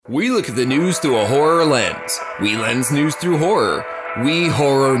We look at the news through a horror lens. We lens news through horror. We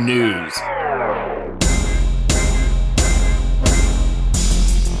horror news.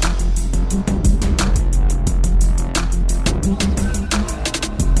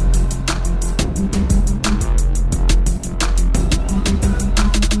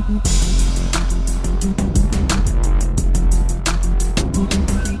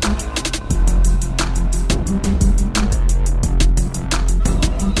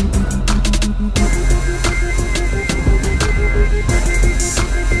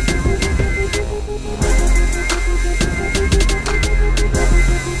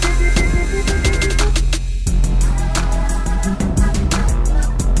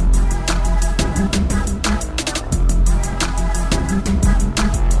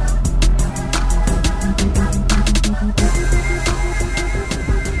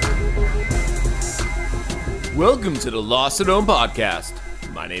 Welcome to the Lost at Home podcast.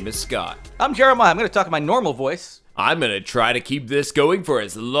 My name is Scott. I'm Jeremiah. I'm going to talk in my normal voice. I'm going to try to keep this going for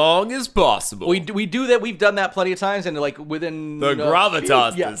as long as possible. We do that. We've done that plenty of times, and like within the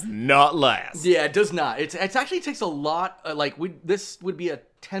gravitas does not last. Yeah, it does not. It actually takes a lot. This would be a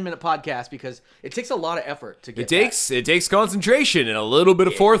 10-minute podcast because it takes a lot of effort to get. It takes concentration and a little bit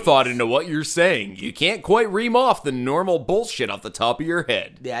of forethought into what you're saying. You can't quite ream off the normal bullshit off the top of your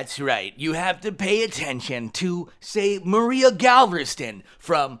head. That's right. You have to pay attention to, say, Maria Galveston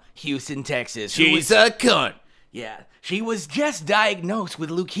from Houston, Texas. She's a cunt. Yeah, she was just diagnosed with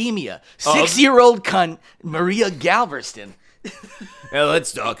leukemia. 6-year-old cunt Maria Galveston. Now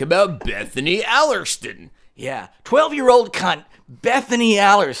let's talk about Bethany Allerston. Yeah, 12-year-old cunt Bethany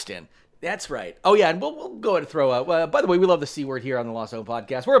Allerston. That's right. Oh, yeah, and we'll go ahead and throw out. By the way, we love the C word here on the Lost Home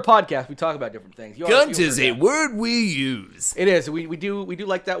podcast. We're a podcast. We talk about different things. Cunt is a word we use. It is. We do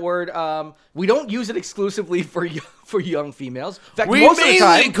like that word. We don't use it exclusively for young females. In fact, we most of the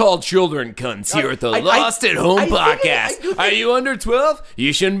mainly time, call children cunts here at the Lost at Home podcast. Are you under 12?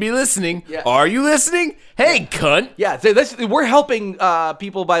 You shouldn't be listening. Yeah. Are you listening? Hey, cunt. Yeah, we're helping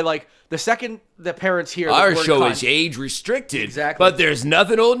people by like the second the parents hear the Our word show cunt. is age restricted. Exactly. But there's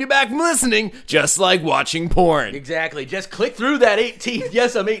nothing holding you back from listening, just like watching porn. Exactly. Just click through that 18.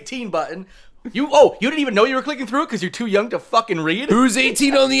 Yes, I'm 18 button. You didn't even know you were clicking through it because you're too young to fucking read? Who's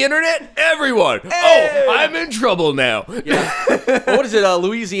 18 on the internet? Everyone. Hey! Oh, I'm in trouble now. Yeah. What is it,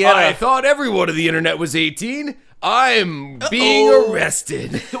 Louisiana? I thought everyone on the internet was 18. I'm being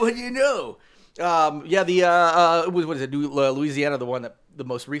arrested. What do you know? What is it? Louisiana, the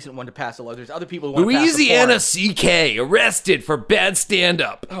most recent one to pass the law. There's other people who want to pass the Louisiana porn. CK arrested for bad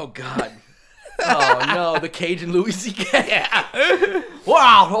stand-up. Oh, God. Oh, no, the Cajun Louis C.K.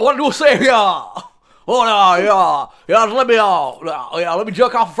 Wow, what do you say here? Oh, yeah, let me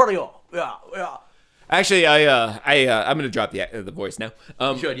jerk off in front of you. Yeah. Actually, I'm gonna drop the voice now.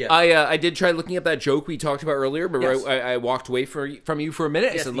 You should, yeah. I did try looking up that joke we talked about earlier, but Yes. I walked away from you for a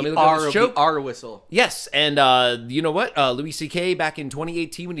minute. Yes, I said, the let me look up this joke. R whistle. Yes, and you know what? Louis C.K. back in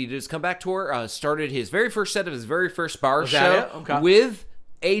 2018 when he did his comeback tour, started his very first set of his very first bar show with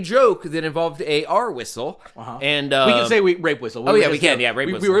a joke that involved a R whistle, and we can say rape whistle. We can. Yeah,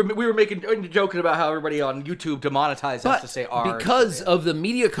 rape whistle. We were joking about how everybody on YouTube demonetized us to say R because of the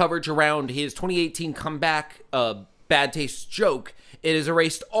media coverage around his 2018 comeback bad taste joke. It has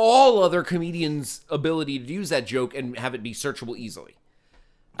erased all other comedians' ability to use that joke and have it be searchable easily.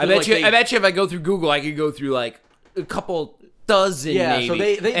 I bet you if I go through Google, I could go through like a couple dozen. Yeah, maybe. so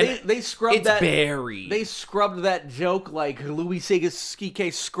they scrubbed it's that. Buried. They scrubbed that joke like Louis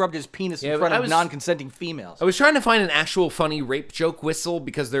C.K. scrubbed his penis in front of non-consenting females. I was trying to find an actual funny rape joke whistle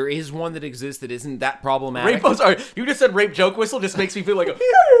because there is one that exists that isn't that problematic. Sorry, you just said rape joke whistle. Just makes me feel like a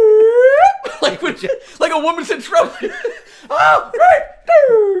like a woman's in trouble. Oh, rape!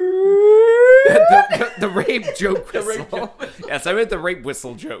 the rape joke whistle. Yes, I meant the rape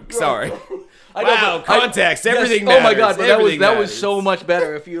whistle joke. Sorry. Wow, context. Everything matters. matters. Oh my god, that was matters. so much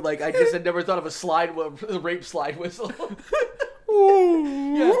better. If you like, I just had never thought of a rape slide whistle.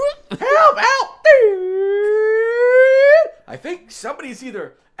 Yeah. Help! I think somebody's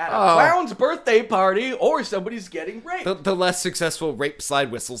either at a clown's birthday party or somebody's getting raped. The less successful rape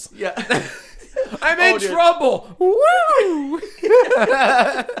slide whistles. Yeah. I'm in trouble. Woo!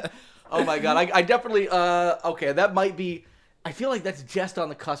 Oh my god, I definitely. Okay, that might be. I feel like that's just on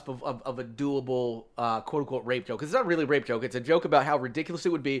the cusp of a doable quote-unquote rape joke. Because it's not really a rape joke. It's a joke about how ridiculous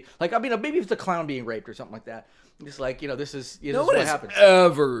it would be. Like, I mean, maybe if it's a clown being raped or something like that. Just like, this is, no this one is what has happens.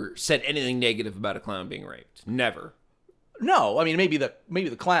 ever said anything negative about a clown being raped. Never. No, I mean, maybe the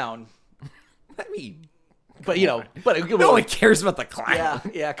clown. I mean, But you know, but No one cares about the clown.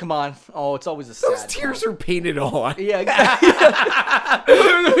 yeah. Come on. Oh, it's always a Those sad. tears are painted on. Yeah. Exactly.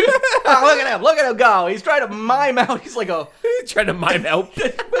 Oh, look at him! Look at him go! He's trying to mime out. He's like a. Trying to mime out.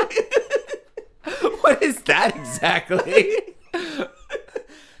 What is that exactly?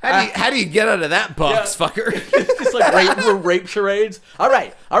 How do you get out of that box, fucker? It's just like rape charades. All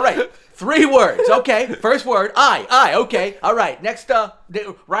right. 3 words. Okay. First word. I. Okay. All right. Next.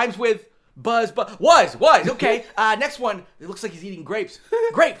 Rhymes with buzz. Was. Okay. Next one. It looks like he's eating grapes.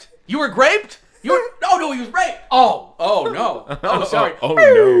 Graped. You were graped. You were. No. He was raped. Oh no. Oh, sorry. Oh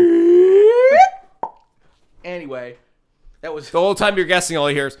no. Anyway, that was The whole time you're guessing, all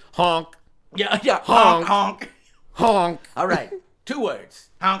you hear is honk, yeah. Honk. Honk. honk. All right. 2 words.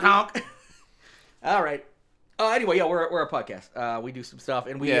 Honk. All right. Anyway, yeah, we're a podcast. We do some stuff,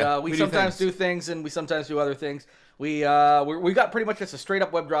 and we we do sometimes things. do things, and we sometimes do other things. We got pretty much just a straight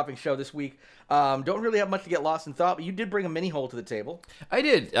up web dropping show this week. Don't really have much to get lost in thought, but you did bring a mini hole to the table. I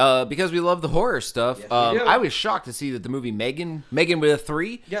did, because we love the horror stuff. Yes, we do. I was shocked to see that the movie Megan with a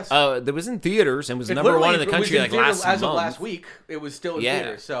 3, Yes. that was in theaters and was It number 1 in the literally country was in theaters last as month. of last week. It was still in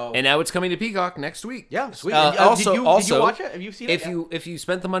theaters. So and now it's coming to Peacock next week. yeah, sweet. Also, did you watch it? Have you seen it? If you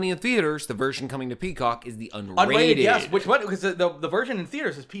spent the money in theaters, the version coming to Peacock is the unrated. Unrated, yes. Which one? Because the version in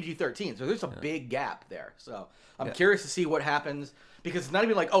theaters is PG-13, so there's a big gap there. So I'm curious to see what happens because it's not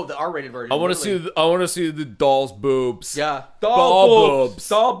even like the R-rated version. I want to see the doll's boobs. Yeah, Doll boobs.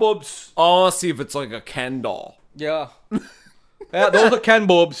 doll boobs. I want to see if it's like a Ken doll. Yeah, yeah, those are Ken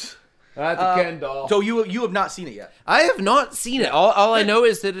boobs. That's a Ken doll. So you have not seen it yet? I have not seen it. All I know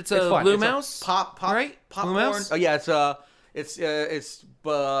is that it's a fun. Blue It's a Mouse. pop, right? popcorn. Blue Mouse? Oh yeah,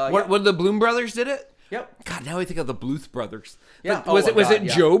 What the Bloom Brothers did it? Yep. God, now I think of the Bluth Brothers. Yeah. But was Oh my it God,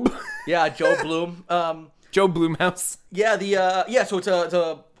 yeah. Job? Yeah, Joe Bloom. Joe Bloomhouse? Yeah, so it's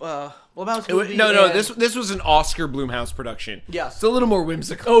a Blue Mouse movie. No. and- This was an Oscar Bloomhouse production. Yes. It's a little more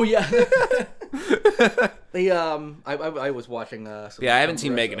whimsical. Oh yeah. I was watching. Some, Yeah, I haven't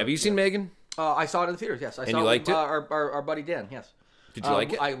seen Megan. Have you seen Megan? I saw it in the theaters. Yes, I saw you it liked with, it? Our buddy Dan. Yes. Did you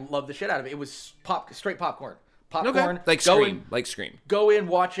like it? I loved the shit out of it. It was straight popcorn. Popcorn. Okay. Like Scream. Like Scream. Go in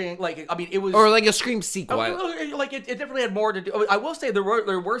watching. Like I mean, it was. Or like a Scream sequel. Like it definitely had more to do. I will say there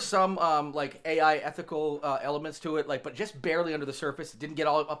were some like AI ethical elements to it, like but just barely under the surface. It didn't get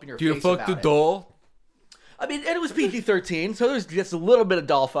all up in your Do you face. fuck about the it. doll? I mean, and it was PG-13, so there's just a little bit of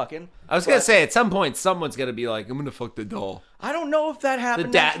doll fucking. I was gonna say at some point someone's gonna be like, I'm gonna fuck the doll. I don't know if that The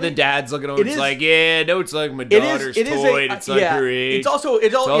happened. the dad's looking over. It It's is- like, yeah, no, it's like my It daughter's is. It is toy. a. It's like yeah. her age. It's also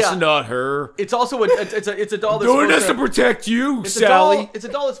also not her. It's also it's a doll that's Doing supposed this to protect you, it's Sally. It's a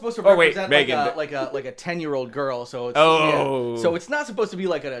doll that's supposed to Oh, wait, represent Megan. like a 10-year-old girl. So it's Oh. so it's not supposed to be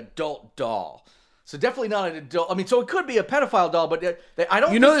like an adult doll. So definitely not an adult. I mean, so it could be a pedophile doll, but I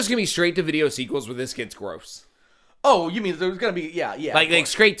don't. You know, there's gonna be straight to video sequels where this gets gross. Oh, you mean there's gonna be yeah. Like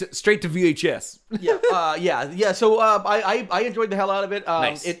straight to VHS. Yeah. So I enjoyed the hell out of it.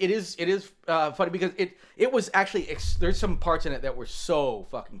 Nice. It is funny because it was actually there's some parts in it that were so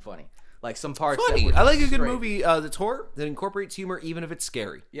fucking funny. Like some parts. Funny. That were I like a good straight. movie that's horror that incorporates humor, even if it's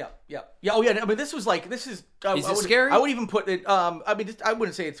scary. Yeah. Oh yeah. I mean, this is. Is it scary? I would even put it. I mean, I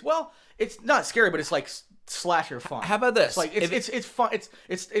wouldn't say it's It's not scary, but it's like slasher fun. How about this? It's like it's fun.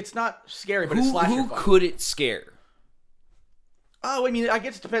 It's not scary, but it's slasher Who fun. could it scare? Oh, I mean, I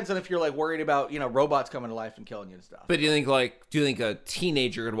guess it depends on if you're like worried about robots coming to life and killing you and stuff. But do you think a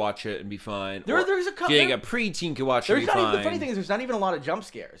teenager could watch it and be fine? There's a couple. Do you think a preteen could watch it and be fine? The funny thing is, there's not even a lot of jump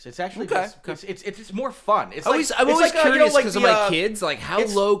scares. It's actually Okay, just, it's more fun. It's I'm like, always it's like, curious like because of the, my kids. Like, how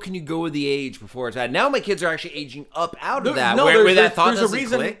it's- low can you go with the age before it's bad? Now my kids are actually aging up out of that, No, where there's- that thought there's a doesn't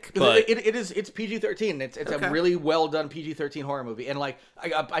reason, click. But it's PG-13. It's Okay. a really well done PG-13 horror movie, and like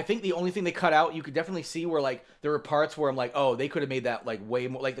I think the only thing they cut out, you could definitely see where like there were parts where I'm like, oh, they could have made that like way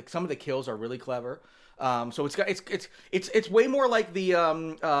more. Like some of the kills are really clever. So it's way more like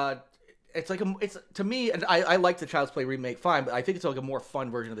the it's like it's to me, and I like the Child's Play remake fine, but I think it's like a more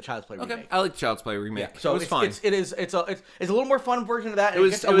fun version of the Child's Play okay, remake. I like Child's Play remake. So it was fine. It's a little more fun version of that. And It it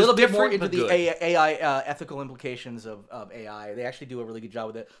was- gets it a was little bit more different, into but the good. AI ethical implications of AI. They actually do a really good job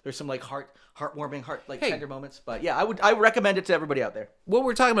with it. There's some like heartwarming, tender moments. But yeah, I recommend it to everybody out there. Well,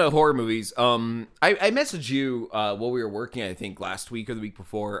 we're talking about horror movies. I messaged you while we were working, I think last week or the week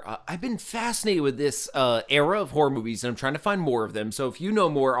before. I've been fascinated with this era of horror movies, and I'm trying to find more of them. So if you know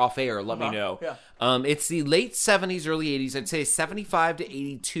more off air, let probably know. Yeah. It's the late 70s, early 80s. I'd say 75 to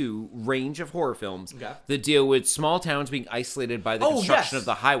 82 range of horror films that deal with small towns being isolated by the construction of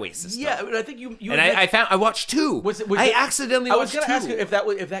the highway system. Yeah, but I think you and I watched two. I accidentally watched two. I was going to ask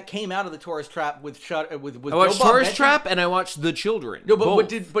you if that came out of the Tourist Trap with I watched Tourist Trap and I watched The Children. No, but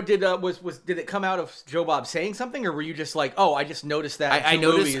did it come out of Joe Bob saying something, or were you just like, oh, I just noticed that? I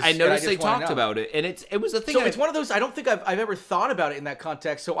noticed they talked about it, and it was a thing. So it's one of those. I don't think I've ever thought about it in that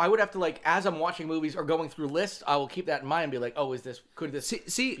context. So I would have to, like, as I'm watching movies or going through lists, I will keep that in mind and be like, oh, could this?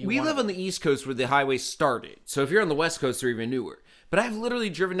 See, we live on the East Coast where the highway started. So if you're on the West Coast, they're even newer. But I've literally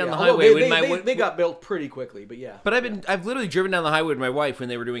driven down the highway they got built pretty quickly, but yeah. But I've literally driven down the highway with my wife when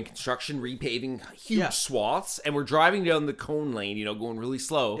they were doing construction, repaving huge swaths, and we're driving down the cone lane, going really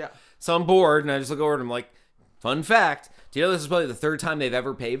slow. Yeah. So I'm bored, and I just look over and I'm like, fun fact, do you know this is probably the third time they've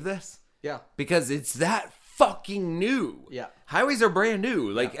ever paved this? Yeah. Because it's that fucking new. Yeah. Highways are brand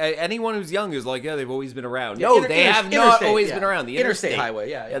new. Like, anyone who's young is like, yeah, they've always been around. No, they have not always been around. The interstate highway,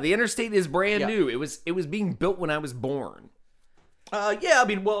 yeah. The interstate is brand new. It was being built when I was born. Yeah, I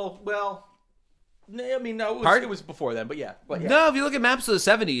mean, well, I mean, no, it was before then, but yeah. No, if you look at maps of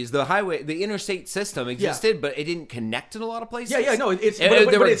the 70s, the interstate system existed, but it didn't connect in a lot of places. Yeah, no, it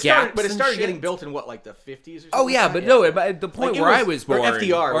started getting built in what, like the 50s or something? Oh yeah, but no, at the point where I was born, or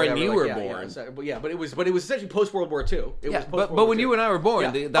FDR, or you were born. Yeah, but it was essentially post World War II. But when you and I were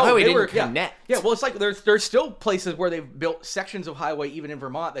born, the highway didn't connect. Yeah, well, it's like there's still places where they've built sections of highway, even in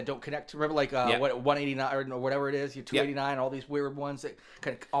Vermont, that don't connect. Remember, like 189 or whatever it is, 289, all these weird ones that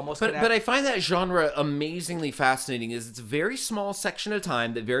kind of almost connect. But I find that genre amazingly fascinating. Is it's a very small section of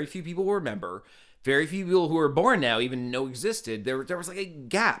time that very few people will remember. Very few people who are born now even know existed. There was like a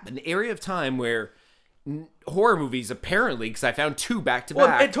gap, an area of time where horror movies, apparently, because I found two back to back.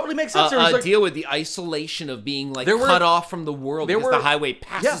 Well, it totally makes sense. Deal with the isolation of being cut off from the world because the highway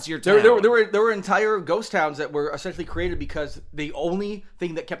passes your town. There were entire ghost towns that were essentially created because the only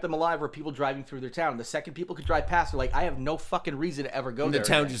thing that kept them alive were people driving through their town. The second people could drive past, they're like, I have no fucking reason to ever go there. The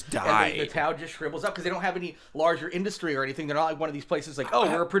town just died. The town just shrivels up because they don't have any larger industry or anything. They're not like one of these places like, oh,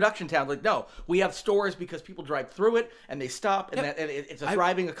 we're a production town. Like, no, we have stores because people drive through it and they stop, and it's a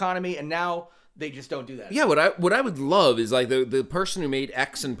thriving economy, and now they just don't do that. Yeah, what I would love is like the person who made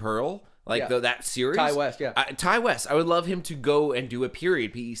X and Pearl, that series. Ty West, yeah. Ty West. I would love him to go and do a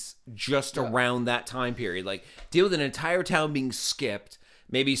period piece just around that time period. Like, deal with an entire town being skipped.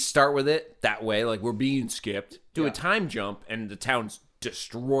 Maybe start with it that way, like we're being skipped. Do a time jump, and the town's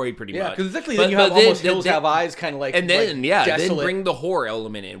destroyed pretty much. Yeah, because exactly then you have almost Hills Have Eyes, kind of like, and then then bring the horror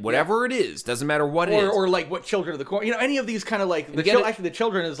element in, whatever it is, doesn't matter what it is, or like what Children of the Corn, any of these kind of like actually the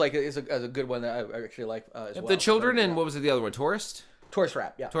Children is like is a good one that I actually like as well. The Children and what was it, the other one, Tourist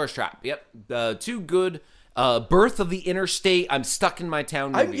Trap, yeah, Tourist Trap, yep, two good. Birth of the Interstate. I'm stuck in my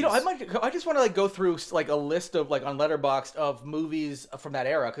town movies. I just want to like go through like a list of like on Letterboxd of movies from that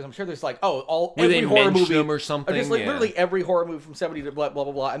era, because I'm sure there's like every horror movie or something, or just like literally every horror movie from 70 to blah blah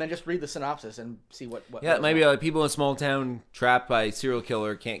blah, and then just read the synopsis and see what maybe people in a small town trapped by a serial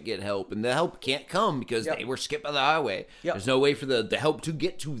killer can't get help, and the help can't come because they were skipped by the highway. There's no way for the help to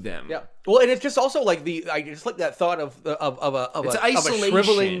get to them. Yeah. Well, and it's just also like I just like that thought of a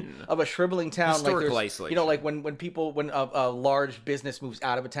shriveling town, historical isolation. Like when a large business moves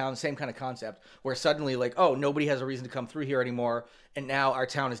out of a town, same kind of concept, where suddenly like, oh, nobody has a reason to come through here anymore, and now our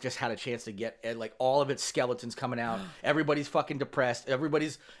town has just had a chance to get like all of its skeletons coming out. Everybody's fucking depressed.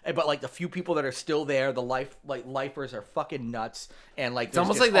 But like the few people that are still there, the lifers are fucking nuts, and like it's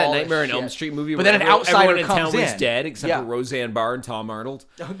almost like that Nightmare on Elm Street movie. But then an outsider in comes town was dead except for Roseanne Barr and Tom Arnold.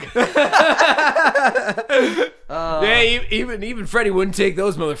 Even Freddy wouldn't take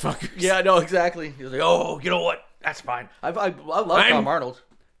those motherfuckers. Yeah, no, exactly. He was like, oh, you know what? That's fine. I love Tom Arnold.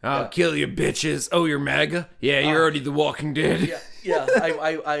 I'll kill you, bitches. Oh, you're MAGA? Yeah, you're already The Walking Dead. Yeah.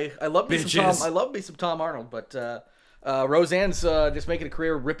 I love me some Tom Arnold, but Roseanne's just making a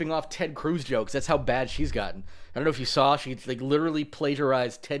career ripping off Ted Cruz jokes. That's how bad she's gotten. I don't know if you saw, she like literally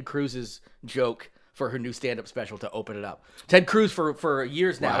plagiarized Ted Cruz's joke for her new stand-up special to open it up. Ted Cruz for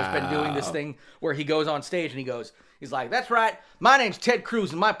years now has been doing this thing where he goes on stage and he's like, that's right, my name's Ted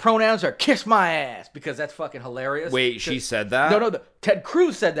Cruz and my pronouns are kiss my ass, because that's fucking hilarious. Wait, she said that? No, Ted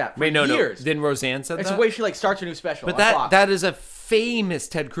Cruz said that for years. No. Didn't Roseanne say that? It's the way she like starts her new special. But that is a famous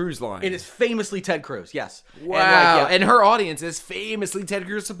Ted Cruz line. It is famously Ted Cruz, yes. Wow. And her audience is famously Ted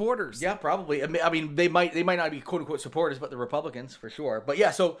Cruz supporters. Yeah, probably. I mean, they might not be quote unquote supporters, but the Republicans for sure. But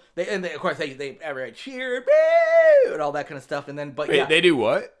yeah, so of course they everybody cheered, boo, and all that kind of stuff. And then, they do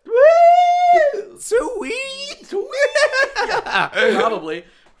what? Woo! Sweet. Yeah, probably.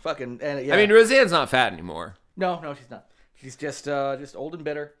 Fucking. And, yeah. I mean, Roseanne's not fat anymore. No, she's not. She's just old and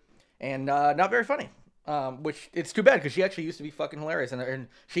bitter. and not very funny. Which it's too bad because she actually used to be fucking hilarious, and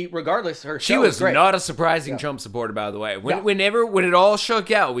she, regardless, her She show was great. not a surprising Trump supporter, by the way. When it all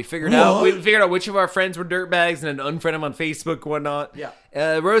shook out, we figured out which of our friends were dirtbags and then unfriend them on Facebook and whatnot.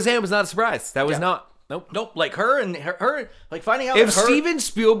 Yeah. Roseanne was not a surprise. That was not. Nope. Like her like finding out If that her, Steven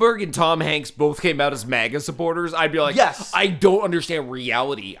Spielberg and Tom Hanks both came out as MAGA supporters, I'd be like, Yes. I don't understand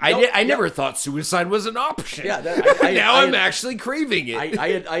reality. I never thought suicide was an option. Yeah, now I'm actually craving it.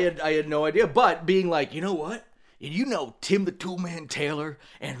 I had no idea, but being like, you know what? You know, Tim the Toolman Taylor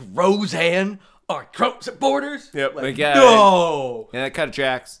and Roseanne are Trump supporters. Yep. Like, yeah, no. Yeah, that kind of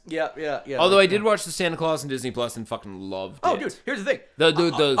tracks. Yeah. Although I did watch the Santa Claus and Disney Plus and fucking loved it. Oh, dude, here's the thing.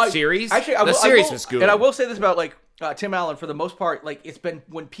 The series? Actually, the series was good. And I will say this about, like, Tim Allen, for the most part, like, it's been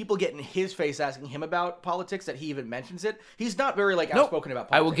when people get in his face asking him about politics that he even mentions it. He's not very, like, outspoken about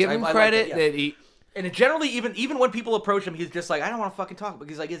politics. I will give him I credit like it, that he... And generally, even when people approach him, he's just like, I don't want to fucking talk.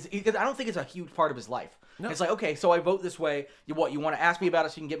 Because, like, I don't think it's a huge part of his life. No. It's like, okay, so I vote this way. You want to ask me about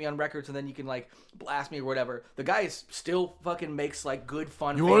it so you can get me on records, and then you can, like, blast me or whatever. The guy is still fucking makes, like, good,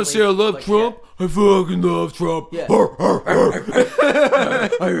 fun. You want to say I love Trump? Shit. I fucking love Trump. Yeah.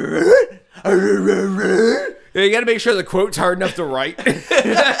 Yeah, you got to make sure the quote's hard enough to write.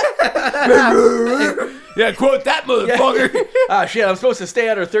 Yeah, quote that motherfucker. Ah, shit, I'm supposed to stay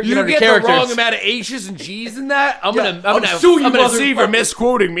under 1,300 You get characters. the wrong amount of H's and G's in that, I'm gonna sue you for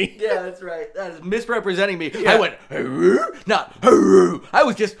misquoting me. Yeah, that's right. That is misrepresenting me. Yeah. I went, not, I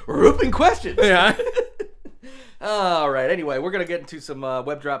was just ripping questions. Yeah. All right, anyway, we're going to get into some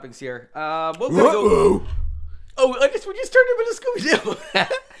web droppings here. We're gonna go... Oh, I guess we just turned him into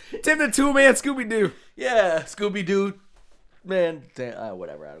Scooby-Doo. Tim the Toolman Scooby-Doo. Yeah, Scooby-Doo. Man,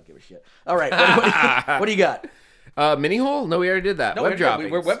 whatever. I don't give a shit. All right, what do you got? Mini hole? No, we already did that. No, web dropping.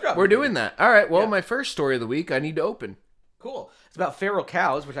 We're web dropping. We're doing that. All right. Well, my first story of the week, I need to open. Cool. It's about feral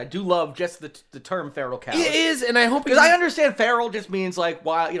cows, which I do love. Just the term feral cows. It is, and I hope because I understand feral just means like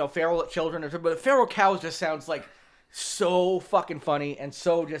wild, feral children, but feral cows just sounds like so fucking funny and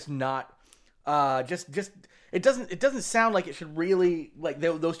so just not, just. It doesn't sound like it should really, like,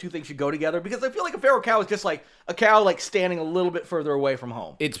 those two things should go together, because I feel like a feral cow is just like a cow, like, standing a little bit further away from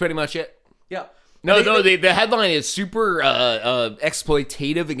home. It's pretty much it. Yeah. The headline is super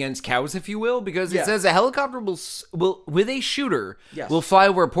exploitative against cows, if you will, because it says a helicopter will with a shooter will fly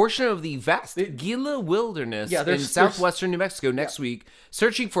over a portion of the vast Gila wilderness in southwestern New Mexico next week,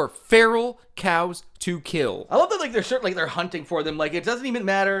 searching for feral cows to kill. I love that, like, they're hunting for them. Like, it doesn't even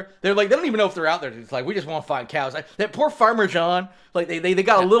matter. They're like, they don't even know if they're out there. It's like, we just want to find cows. That poor Farmer John, like, they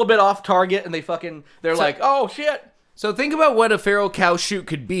got a little bit off target, and they're like, oh shit. So think about what a feral cow shoot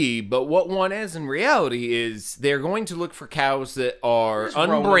could be, but what one is in reality is they're going to look for cows that are just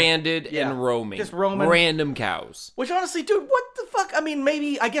unbranded and roaming. Just roaming. Random cows. Which, honestly, dude, what the fuck? I mean,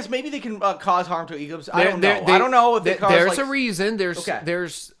 I guess maybe they can cause harm to ecosystem. I don't know. I don't know if they cause, there's a reason.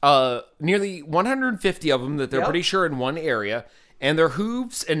 There's nearly 150 of them that they're pretty sure in one area, and their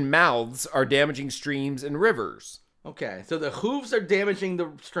hooves and mouths are damaging streams and rivers. Okay, so the hooves are damaging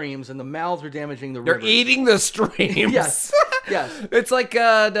the streams, and the mouths are damaging the rivers. They're eating the streams. Yes. It's like dude,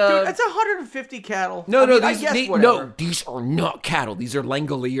 it's 150 cattle. These are not cattle. These are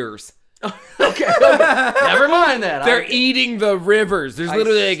Langoliers. Okay. Never mind that. They're eating the rivers. There's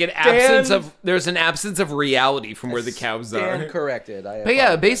literally like an absence of reality from where the cows are. Corrected. But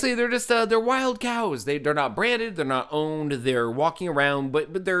yeah, basically they're just they're wild cows. They're not branded. They're not owned. They're walking around,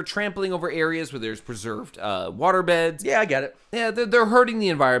 but they're trampling over areas where there's preserved water beds. Yeah, I get it. Yeah, they're hurting the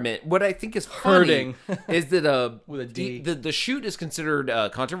environment. What I think is funny is that with a D, the shoot is considered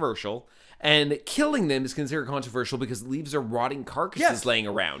controversial. And killing them is considered controversial because it leaves their rotting carcasses laying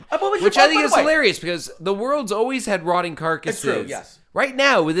around. Which I think is hilarious because the world's always had rotting carcasses. It's true, yes. Right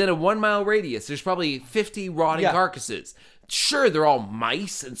now, within a 1 mile radius, there's probably 50 rotting carcasses. Sure, they're all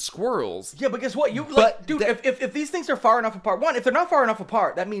mice and squirrels. Yeah, but guess what? If these things are far enough apart, if they're not far enough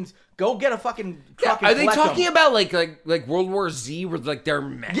apart, that means go get a fucking truck and are they talking them. about like World War Z, where like they're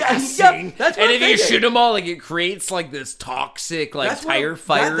massing? Yeah, that's what and if you shoot them all, like it creates like this toxic tire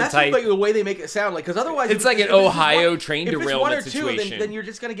fire that's type. That's like the way they make it sound, like, because otherwise it's like an Ohio train derailment situation. If it's 1 or 2, then you're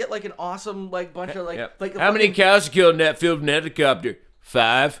just gonna get like an awesome like bunch of like. How many cows are killed in that field in an helicopter?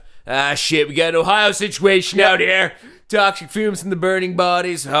 5. Ah shit, we got an Ohio situation out here. Toxic fumes from the burning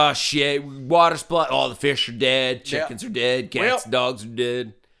bodies. Oh shit, water spot. All the fish are dead. Chickens are dead. Cats and dogs are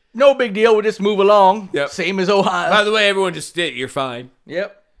dead. No big deal. We'll just move along. Yep. Same as Ohio. By the way, everyone just did. You're fine.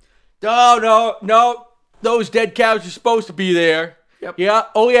 Yep. No. Those dead cows are supposed to be there. Yep. Yeah.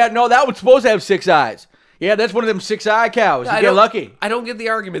 Oh yeah. No, that one's supposed to have 6 eyes. Yeah, that's one of them 6-eye cows. You're lucky. I don't get the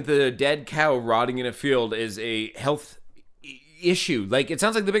argument that a dead cow rotting in a field is a health issue. Like, it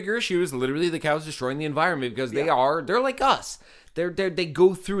sounds like the bigger issue is literally the cows destroying the environment because they're like us. They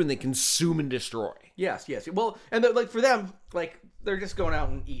go through and they consume and destroy. Yes. Well, and like for them, like they're just going out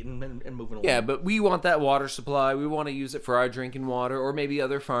and eating and moving along. Yeah, but we want that water supply. We want to use it for our drinking water or maybe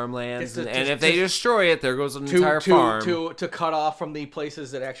other farmlands. And if they destroy it, there goes an entire farm. To cut off from the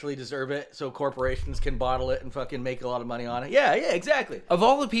places that actually deserve it so corporations can bottle it and fucking make a lot of money on it. Yeah, exactly. Of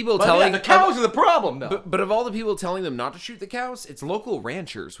all the people the cows are the problem, though. But of all the people telling them not to shoot the cows, it's local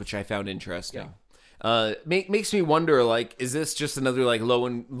ranchers, which I found interesting. Makes me wonder, like, is this just another, like,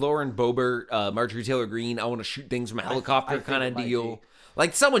 Lauren Boebert, Marjorie Taylor Greene, I want to shoot things from a helicopter kind of deal?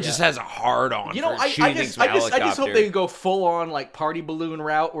 Like, someone just has a hard-on for shooting things from a helicopter. I just hope they go full-on, like, party balloon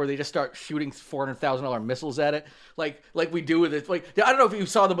route where they just start shooting $400,000 missiles at it. Like we do with it. Like, I don't know if you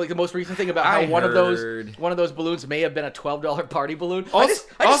saw the most recent thing about how one of those balloons may have been a $12 party balloon.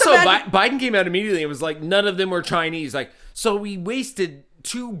 Biden came out immediately and was like, none of them were Chinese. Like, so we wasted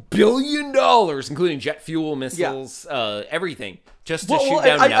 $2 billion, including jet fuel, missiles, everything, just to shoot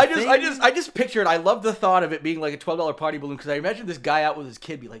down nothing. I just pictured. I love the thought of it being like a $12 party balloon because I imagine this guy out with his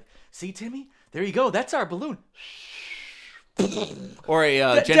kid be like, "See, Timmy, there you go. That's our balloon." Or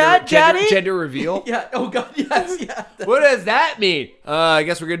a gender reveal. Yeah. Oh God. Yes. Yeah. What does that mean? I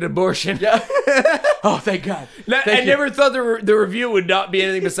guess we're getting an abortion. Yeah. Oh, thank God. I never thought the review would not be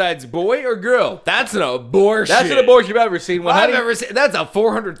anything besides boy or girl. That's an abortion. That's an abortion I've ever seen. Well, I've ever seen. That's a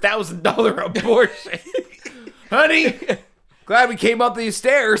 $400,000 abortion, honey. Glad we came up these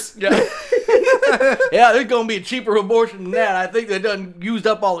stairs. Yeah. Yeah, there's gonna be a cheaper abortion than that. I think they done used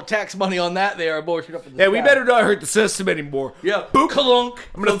up all the tax money on that there abortion up in the sky. We better not hurt the system anymore. Yeah. Book-a-lunk.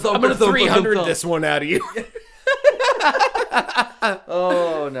 I'm gonna 300 this one out of you.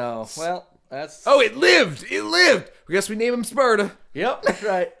 Oh no. Well, that's. Oh, it lived. I guess we name him Sparta. Yep, that's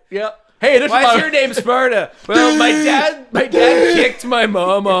right. Yep. Hey, why's your name Sparta? Well, my dad kicked my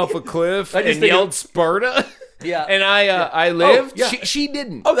mom off a cliff and yelled Sparta. Yeah. And I lived. Oh, yeah. She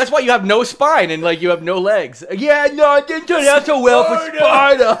didn't. Oh, that's why you have no spine and like you have no legs. Yeah, no, it didn't turn out so well for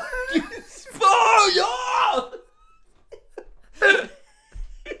Sparta. Sparta!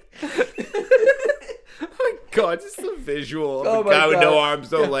 Oh my God, just the visual of the guy with no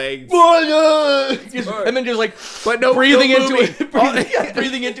arms, no legs. And then just like breathing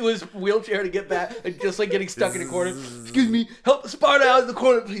into his wheelchair to get back and just like getting stuck in a corner. Excuse me, help Sparta out of the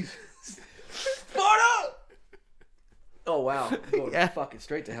corner, please. Sparta! Oh, wow. Going fucking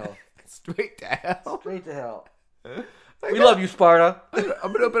straight to hell. Straight to hell? Straight to hell. We love you, Sparta. I'm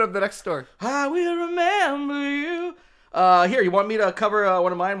going to open up the next store. I will remember you. Here, you want me to cover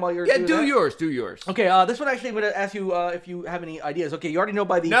one of mine while you're doing that? Do yours. Okay, this one actually I'm going to ask you if you have any ideas. Okay, you already know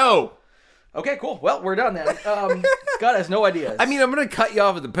by the... No. Okay, cool. Well, we're done then. Scott has no ideas. I mean, I'm going to cut you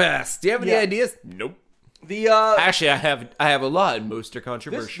off at the pass. Do you have any ideas? Nope. Actually, I have a lot, and most are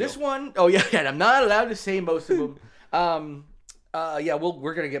controversial. This one... Oh, yeah, and I'm not allowed to say most of them.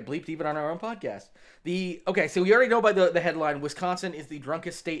 We're gonna get bleeped even on our own podcast. So we already know by the headline, Wisconsin is the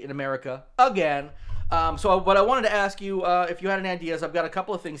drunkest state in America again. So what I wanted to ask you, if you had any ideas, I've got a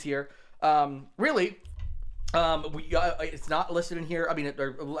couple of things here. It's not listed in here. I mean,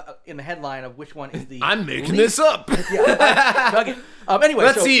 in the headline of which one is the. I'm making this up. Yeah. Okay. Anyway,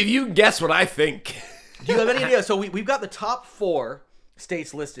 let's see if you can guess what I think. Do you have any idea? So we've got the top 4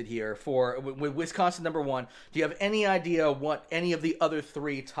 states listed here with Wisconsin number 1. Do you have any idea what any of the other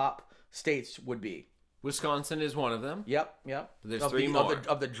 3 top states would be? Wisconsin is one of them. Yep. There's 3 more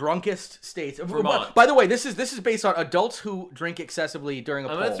of the drunkest states. Vermont. By the way, this is based on adults who drink excessively during a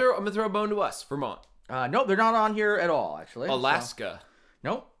poll. I'm gonna throw a bone to us. Vermont. No, they're not on here at all. Actually, Alaska.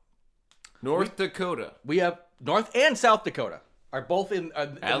 Nope. North Dakota. We have North and South Dakota. Are both in.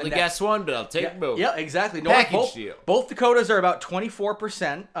 I only guess one, but I'll take both. Yeah, exactly. Package deal. Both Dakotas are about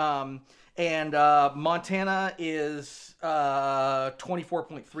 24%, and Montana is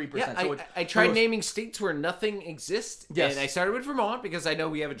 24.3%. Yeah, I tried naming states where nothing exists, and I started with Vermont because I know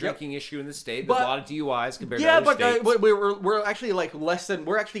we have a drinking issue in the state. There's a lot of DUIs compared to other states. Yeah, but we're actually like less than.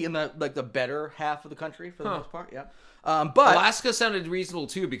 We're actually in the better half of the country for the most part. Yeah. But Alaska sounded reasonable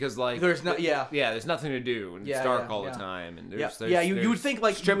too because there's nothing to do and it's dark all the time and you would think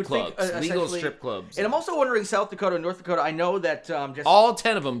like strip clubs, legal strip clubs. And I'm also wondering South Dakota and North Dakota. I know that just all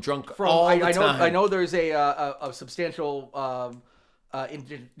 10 of them drunk all the time. I know there's a substantial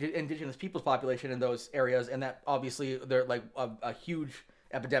indigenous peoples population in those areas, and that obviously they're like a huge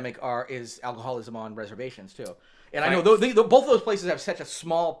epidemic is alcoholism on reservations too. And I know both of those places have such a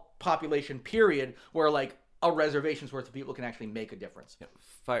small population period where like a reservation's worth of people can actually make a difference. Yeah.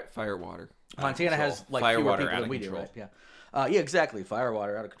 Fire water. Montana has like fewer people than we do, right? Yeah. Yeah, exactly. Fire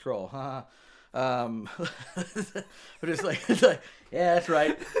water out of control. But it's like, yeah, that's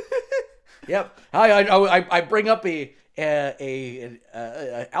right. Yep. I bring up a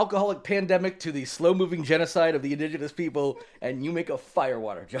alcoholic pandemic to the slow-moving genocide of the indigenous people, and you make a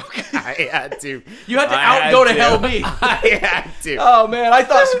firewater joke. I had to. You had to go to hell me. I had to. Oh man, I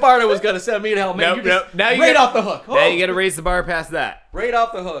thought Sparta was gonna send me to hell. Man, Nope. Now you right gotta, off the hook. Now you got to raise the bar past that. Right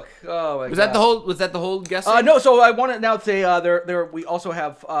off the hook. Oh my god. Was that the whole guessing? No. So I want to now say there we also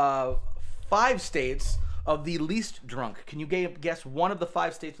have 5 states of the least drunk. Can you guess one of the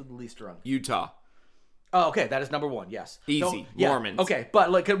 5 states with the least drunk? Utah. Oh, okay, that is number 1. Yes, Easy. Yeah, Mormons. Okay,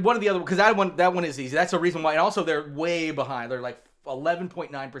 but like one of the other, because that one is easy. That's the reason why. And also, they're way behind. They're like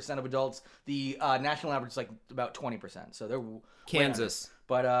 11.9% of adults. The national average is like about 20%. So they're Kansas.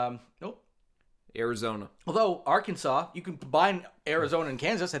 But nope. Arizona. Although Arkansas, you can combine Arizona and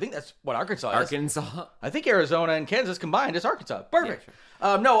Kansas. I think that's what Arkansas is. Arkansas. I think Arizona and Kansas combined is Arkansas. Perfect.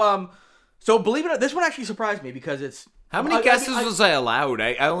 Yeah, No. So believe it or not, this one actually surprised me because it's. How many guesses was I allowed?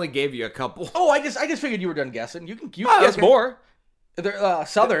 I only gave you a couple. Oh, I just figured you were done guessing. You can guess more. They're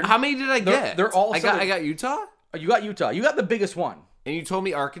southern. How many did I get? They're all. I got Utah. Oh, you got Utah. You got the biggest one. And you told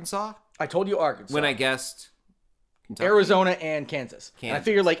me Arkansas I told you Arkansas. when I guessed Kentucky. Arizona and Kansas. And I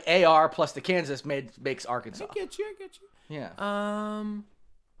figured like AR plus the Kansas makes Arkansas. I get you. Yeah.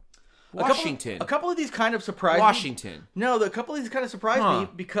 Washington. A couple of these kind of surprised me. Washington. No, a couple of these kind of surprised me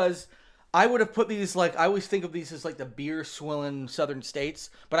because I would have put these like I always think of these as like the beer swilling southern states,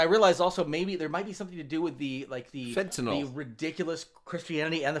 but I realized also maybe there might be something to do with the fentanyl, the ridiculous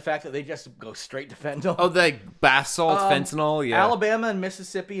Christianity and the fact that they just go straight to fentanyl. Oh, the bath salts, fentanyl, yeah. Alabama and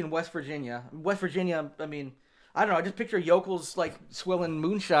Mississippi and West Virginia. West Virginia, I mean, I don't know. I just picture yokels like swilling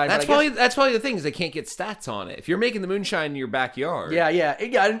moonshine. That's probably the thing is they can't get stats on it. If you're making the moonshine in your backyard, yeah.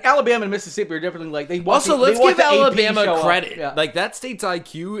 And Alabama and Mississippi are definitely like they. Also, let's give Alabama credit. Yeah. Like that state's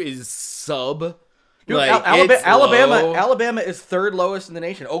IQ is sub. Dude, like Alabama is 3rd lowest in the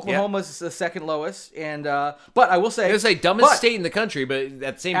nation. Oklahoma is the 2nd lowest, and but I will say it's like dumbest state in the country. But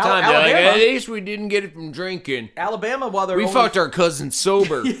at the same time, they're like, at least we didn't get it from drinking. While we fucked our cousin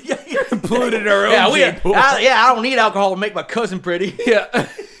sober, put it in our own. I don't need alcohol to make my cousin pretty. Yeah,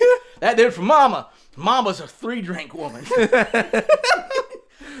 that did it for Mama. Mama's a 3-drink woman.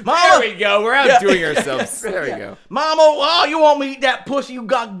 Mama, there we go. We're outdoing ourselves. There we go. Mama, oh, you want me to eat that pussy? You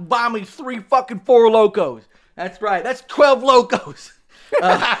got to buy me 3 fucking 4 Locos. That's right. That's 12 Locos.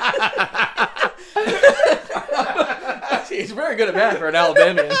 He's very good at math for an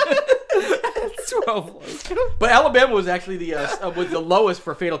Alabamian. 12 Locos. But Alabama was actually the lowest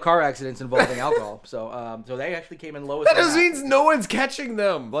for fatal car accidents involving alcohol. So they actually came in lowest. That just means no one's catching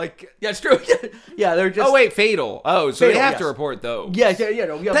them. Like, yeah, it's true. Yeah, they're just. Oh wait, fatal. Oh, so they have to report though. Yeah.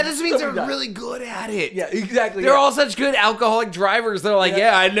 That just means they're really good at it. Yeah, exactly. They're all such good alcoholic drivers. They're like,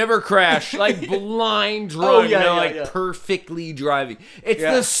 I never crash. Like blind drunk. Perfectly driving. It's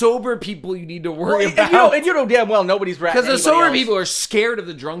the sober people you need to worry about. And you know damn well nobody's ratting. Because the sober people are scared of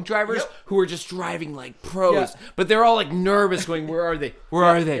the drunk drivers who are just driving like pros, but they're all like nervous, going, "Where are they? Where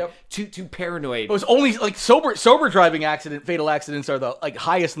are they?" Too paranoid. It was only like sober driving fatal accidents are the like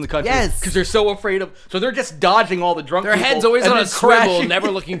highest in the country. Yes, because they're so afraid of. So they're just dodging all the drunk. Their head's always on a swivel,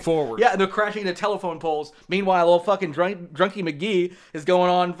 never looking forward. Yeah, and they're crashing into telephone poles. Meanwhile, old fucking Drunky McGee is going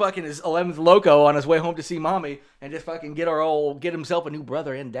on fucking his 11th loco on his way home to see mommy and just fucking get himself a new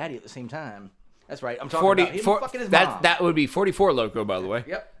brother and daddy at the same time. That's right. I'm talking about him fucking his mom. That would be 44 loco, by the way.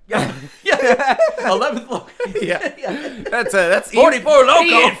 Yep. Yeah. 11th loco. Yeah. That's 44 loco.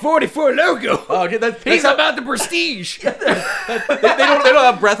 He had 44 loco. Oh, he's about the prestige. They don't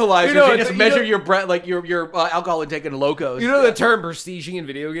have breathalyzers. They just measure your breath, like your alcohol intake in locos. You know the term prestiging in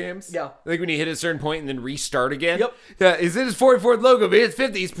video games? Yeah. Like when you hit a certain point and then restart again? Yep. Yeah, is it his 44th logo? If it's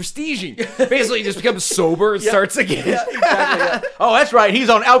 50, he's prestiging. Basically, he just becomes sober and starts again. Yeah, exactly. Yeah. Oh, that's right. He's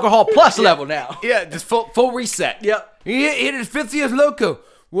on alcohol plus level now. Yeah, just full reset. Yep. He hit his 50th loco.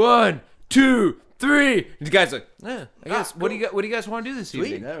 1, 2, 3. And the guy's like, I guess. What do you guys want to do this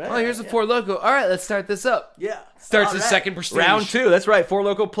evening? All right, oh, here's the 4 loco. All right, let's start this up. Yeah. Starts his second prestige. Round 2. That's right. 4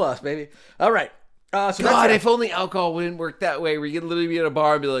 loco plus, baby. All right. So God, if only alcohol wouldn't work that way, where you could literally be at a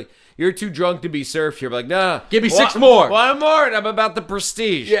bar and be like, "You're too drunk to be served here." But like, nah, give me 6 more. 1 more, and I'm about the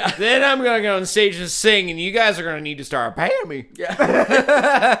prestige. Yeah. Then I'm gonna go on stage and sing, and you guys are gonna need to start paying me. Yeah.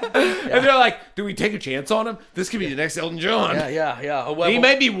 And they're like, "Do we take a chance on him? This could be the next Elton John." Yeah. He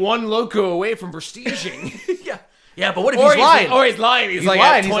might be 1 loco away from prestiging. Yeah, but what if he's lying? He's lying. He's like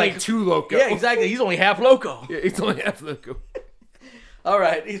lying. At 22 loco. Yeah, exactly. He's only half loco. Yeah, he's only half loco. All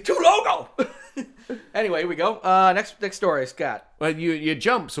right, he's 2 loco. Anyway, here we go. Next story, Scott. Well, you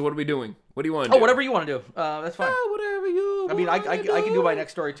jump. So what are we doing? What do you want to do? Oh, whatever you want to do. That's fine. Whatever you I mean, I can do my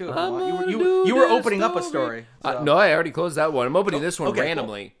next story too. If you want. You were opening up a story. So. No, I already closed that one. I'm opening this one okay,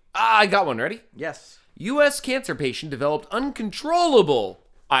 randomly. Cool. I got one. Ready? Yes. U.S. cancer patient developed uncontrollable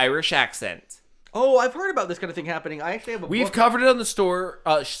Irish accent. Oh, I've heard about this kind of thing happening. I actually have a We've book. covered it on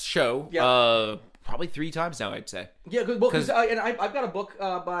the show. Yeah. Probably 3 times now, I'd say. Yeah, because I've got a book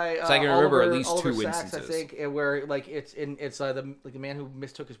by so I can remember Oliver, at least Oliver 2 Sacks, instances. I think, where like it's the man who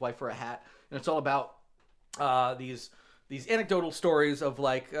mistook his wife for a hat, and it's all about these anecdotal stories of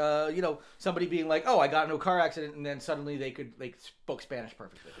like somebody being like, oh, I got into a car accident, and then suddenly they spoke Spanish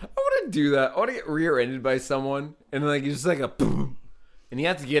perfectly. I want to do that. I want to get rear-ended by someone, and like it's just like a boom. And you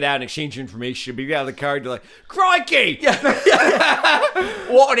have to get out and exchange information. But you get out of the car and you're like, crikey! Yeah.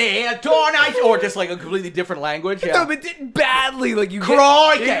 What the hell, tornado? Or just like a completely different language. Yeah. No, but did badly. Like you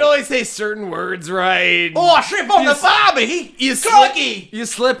crikey! You can only say certain words right. Oh, I slip on the barbie! You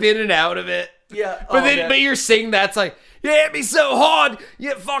slip in and out of it. Yeah. But you're saying that's like, you hit me so hard,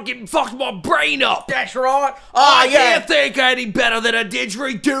 you fucking fucked my brain up. That's right. I can't think any better than a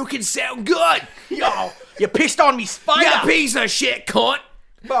didgeridoo can sound good. Yo, you pissed on me spider. You piece of shit, cunt.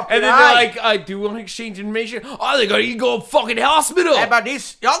 Fucking And then they're like, I do want to exchange information. I think I need to go to fucking hospital. How about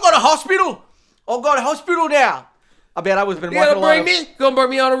this? Y'all go to hospital. I'll go to hospital now. I bet I was been You watching gonna a lot bring me? Gonna bring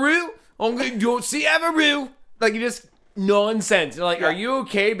me on a roo? I'm gonna go see Everoo. Like, you just nonsense. You're like, Yeah. are you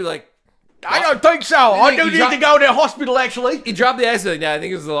okay? Be like, I don't think so. I do You need drop- to go to the hospital, actually. you drop the accent. Like, nah, I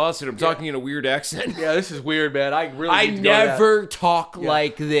think it's the lawsuit. I'm talking in a weird accent. Yeah, this is weird, man. I really I need to go to that. never talk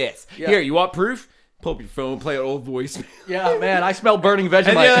like this. Yeah. Here, you want proof? Pull up your phone, play an old voice. Yeah, man, I smell burning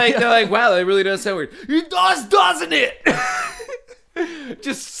Vegemite. And they're like, wow, that really does sound weird. It does, doesn't it?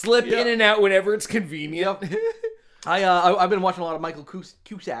 Just slip in and out whenever it's convenient. I've been watching a lot of Michael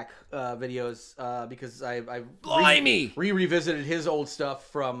Cusack videos because I've Blimey! revisited his old stuff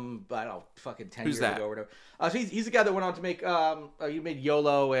from I don't know, fucking 10 Who's years that? ago or whatever. So he's the guy that went on to make you made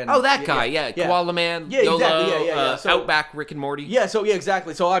YOLO and Oh, that guy, yeah. Koala Man, Yeah, YOLO, exactly, yeah. So, Outback, Rick and Morty. yeah, so yeah,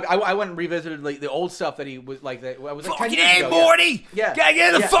 exactly. So I went and revisited like the old stuff that he was like that. I was like 10 Fucking years hey, ago, Morty! Yeah. Gotta get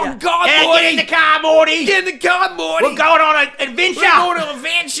in the Yeah, fucking yeah. car, Yeah, Morty! get in the car, Morty! Get in the car, Morty! We're going on an adventure! We're going on an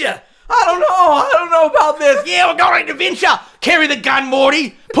adventure! I don't know about this. Yeah, we're going on an adventure. Carry the gun,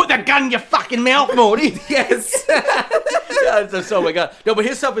 Morty. Put the gun in your fucking mouth, Morty. Yes. Yeah, it's oh my god. No, but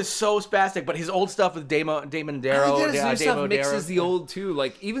his stuff is so spastic. But his old stuff with Damon Darrow, His new Damon stuff mixes Darrow. the old too.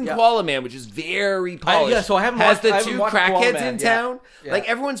 Like even Yeah. Koala Man, which is very polished. so I haven't has watched- the I haven't two watched Koala crackheads Man, in yeah. town. Yeah. Like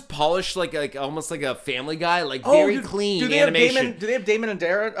everyone's polished, like almost like a Family Guy, like very clean do they have animation. Do they have Damon and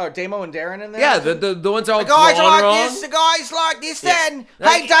Darren or Damo and Darren in there? Yeah, the ones are all the guys drawn like wrong. this. The guys like this. Yeah. Then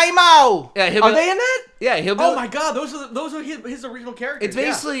Like- hey, Damo. Yeah, he'll are be- they in that? Yeah, he'll be. Oh my god, those are his original characters. It's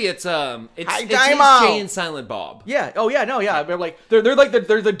basically it's Hey, his Damo. Jay and Silent Bob. Yeah. Oh yeah. No. Yeah. They're like they're like the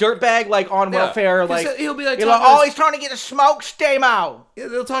dirtbag like on welfare 'Cause like he'll be like, you're like, talking to oh, his- he's trying to get a smoke, Damo. Yeah,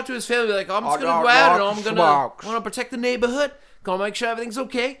 they'll talk to his family like, I'm just I gonna don't go out and like I'm smokes. gonna protect the neighborhood, gonna make sure everything's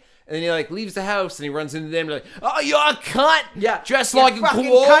okay. And then he like leaves the house and he runs into them like, oh, you're a cunt. Yeah. Dressed You like a fucking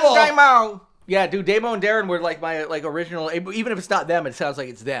koala. cunt, Damo. Yeah, dude, Damo and Darren were like my like original. Even if it's not them, it sounds like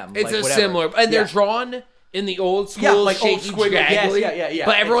it's them. It's like, a whatever. similar, and they're Yeah. drawn in the old school, Yeah, like shaky, old squiggle. Yes, jaggly. yeah.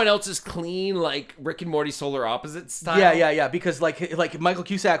 But everyone else is clean, like Rick and Morty solar opposite style. Yeah. Because like Michael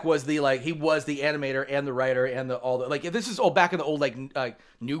Cusack was the animator and the writer and all the like. This is all back in the old like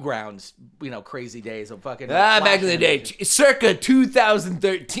Newgrounds, crazy days of fucking. Back in the day, circa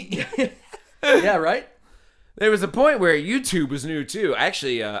 2013. Yeah, right. There was a point where YouTube was new too.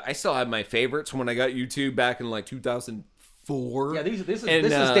 Actually, I still have my favorites from when I got YouTube back in like 2004. Yeah, this is And,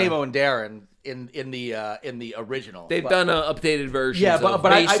 Damo and Darren in the original. They've But- done updated versions. Yeah, of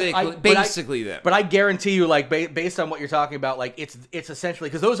but basically them. But I guarantee you, like based on what you're talking about, like it's essentially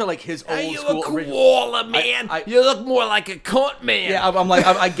because those are like his old Hey, you school a original. koala, man. I- You look more like a cunt, man. Yeah, I'm like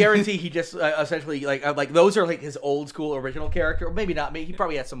I guarantee he just essentially like those are like his old school original character. Or maybe not. Maybe he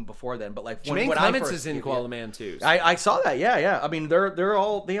probably had some before then. But like Jermaine when I Clements first, is in Koala Man too. so- I saw that. Yeah. I mean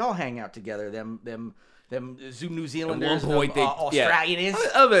they all hang out together. Them Zoom New Zealanders, At one point, them, they Australians.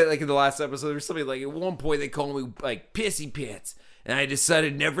 I love it. Like in the last episode, there was something like at one point they called me like Pissy Pits, and I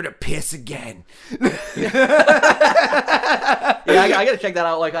decided never to piss again. Yeah, I gotta check that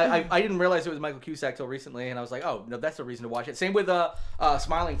out. Like I didn't realize it was Michael Cusack till recently, and I was like, oh no, that's the reason to watch it. Same with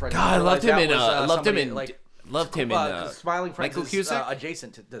Smiling Friends. God, I loved him in. Loved him in. like Loved him in. Smiling Friends. Michael is, Cusack?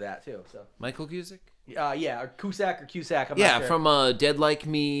 adjacent to that too. So Michael Cusack. yeah, or Cusack. I'm Yeah, not sure. from Dead Like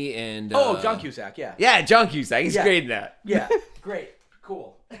Me and. John Cusack. Yeah. Yeah, John Cusack. He's Yeah. great in that. Yeah. Great.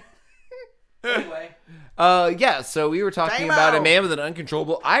 Cool. Anyway. Yeah, so we were talking Damo. about a man with an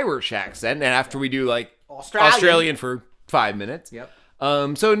uncontrollable Irish accent, and after we do like Australian. for 5 minutes. Yep.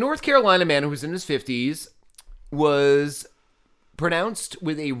 So a North Carolina man who was in his 50s was pronounced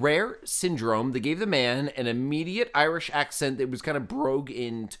with a rare syndrome that gave the man an immediate Irish accent that was kind of brogue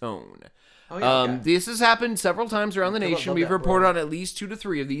in tone. Oh, yeah, okay. This has happened several times around the nation. love We've that, reported bro. on at least 2 to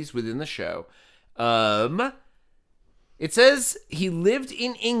 3 of these within the show. It says he lived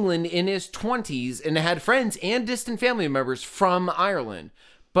in England in his 20s and had friends and distant family members from Ireland.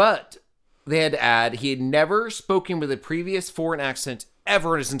 But they had to add he had never spoken with a previous foreign accent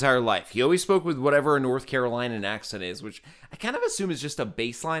ever in his entire life. He always spoke with whatever a North Carolinian accent is, which I kind of assume is just a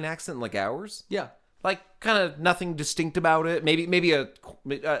baseline accent like ours. Yeah. Like, kind of nothing distinct about it. Maybe a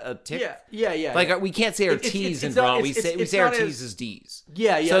tick. Yeah. Like, we can't say our It's- T's it's in not- Vermont. We it's- say it's our not T's as- as D's.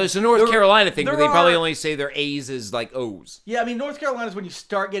 Yeah. So it's a North Carolina thing, but they probably are- only say their A's as, like, O's. Yeah, I mean, North Carolina is when you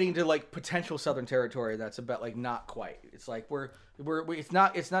start getting to like potential Southern territory. That's about like not quite. It's like it's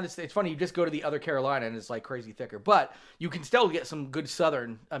not. It's funny. You just go to the other Carolina and it's like crazy thicker, but you can still get some good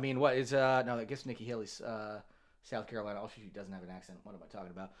Southern. I mean, what is no? I guess Nikki Haley's South Carolina. Oh, she doesn't have an accent. What am I talking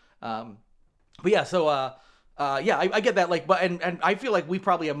about? But yeah, so yeah, I get that. Like, but and I feel like we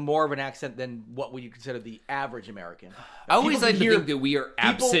probably have more of an accent than what would you consider the average American. I always People like to hear- think that we are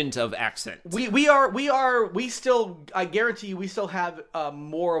absent of accent. we still, I guarantee you, we still have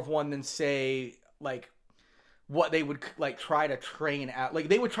more of one than say like what they would like try to train out. Like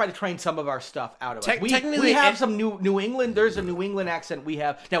they would try to train some of our stuff out of us. Technically, we have some New England. There's a New England accent we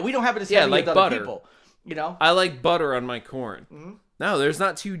have. Now we don't have it as Yeah, heavy like as other butter. people. You know. I like butter on my corn. No, there's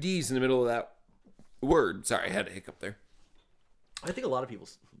not 2 D's in the middle of that word. Sorry, I had a hiccup there. I think a lot of people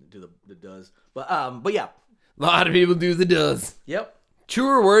do the does, but yeah. A lot of people do the does. Yep.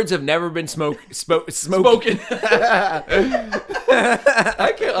 Truer words have never been spoken. Spoken. I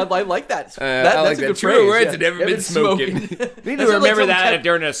can't. I like that. I That's like a that. good Truer phrase. words Yeah. have never been spoken. We need to That sounds like remember some that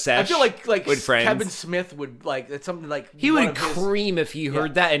during a sesh. I feel like with friends. Kevin Smith would like that's something like He one would of his- cream if he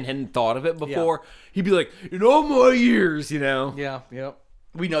heard that and hadn't thought of it before. Yeah. He'd be like, in all my years, you know. Yeah.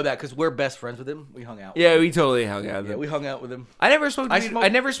 We know that because we're best friends with him. We hung out. Yeah, we totally hung out with Yeah, him. we hung out with him. I never smoked weed. smoked- I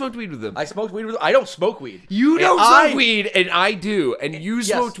never smoked weed with him. I smoked weed with him. I don't smoke weed. You And don't I- smoke weed, and I do. And you Yes.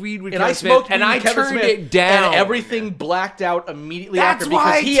 smoked weed with and Kevin I smoked Smith, and weed I with Kevin turned Smith, it down. and everything blacked out immediately That's after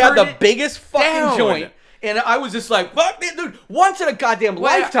why because I he had turned the it biggest fucking down. joint. And I was just like, fuck it, dude. Once in a goddamn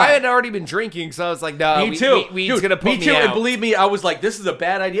Well, lifetime. I had already been drinking, so I was like, no, Me too. Weed's Dude, gonna put me too. out. And believe me, I was like, this is a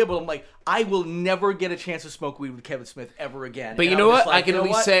bad idea. But I'm like, I will never get a chance to smoke weed with Kevin Smith ever again. But And you I know was what? just like, I can you know at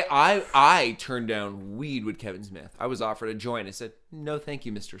least what? say I turned down weed with Kevin Smith. I was offered a joint. I said, no, thank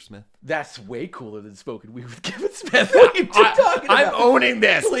you, Mr. Smith. That's way cooler than smoking weed with Kevin Smith. What are you talking about? I'm owning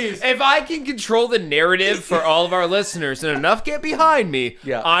this. Please. If I can control the narrative for all of our listeners and enough get behind me,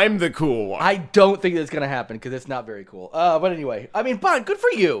 Yeah. I'm the cool one. I don't think that's gonna happen because it's not very cool. But anyway, I mean, Bond, good for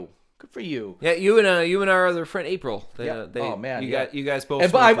you. Good for you. Yeah, you and our other friend April. Yeah. Oh, man, you yeah. you guys both.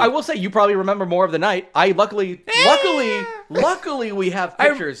 And, but I will say, you probably remember more of the night. I luckily we have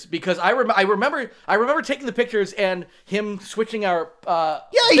pictures because I remember taking the pictures and him switching our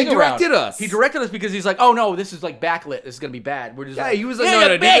he thing around. directed us. He directed us because he's like, oh no, this is like backlit. This is gonna be bad. We're just Yeah, like, he was like, yeah, no, you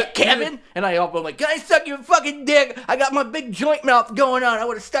no, do bitch, the- Kevin. And I'm like, can I suck your fucking dick? I got my big joint mouth going on. I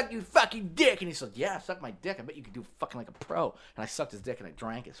would have stuck your fucking dick. And he said, yeah, suck my dick. I bet you could do fucking like a pro. And I sucked his dick and I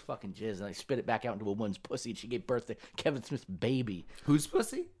drank his fucking jizz and I spit it back out into a woman's pussy and she gave birth to Kevin Smith's baby. Whose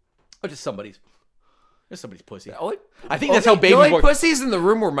pussy? Or just somebody's. Just somebody's pussy. Only- I think that's how the babies only work. pussies in the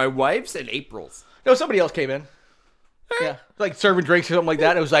room were my wife's and April's. No, somebody else came in. Yeah, like serving drinks or something like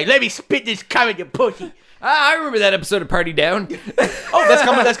that. It was like, let me spit this cum in your pussy. I remember that episode of Party Down. Oh,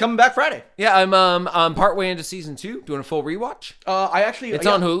 that's coming back Friday. Yeah, I'm partway into season 2, doing a full rewatch. I actually It's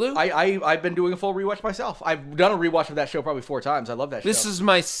on Hulu? I've been doing a full rewatch myself. I've done a rewatch of that show probably 4 times. I love that show. This is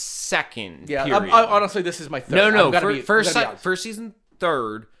my second. yeah. period. Honestly, this is my third. no. I'm gonna be First honest. season,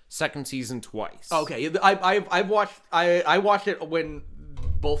 third, second season twice. Okay, I've watched I watched it when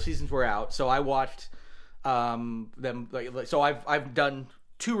both seasons were out, so I watched them like so I've done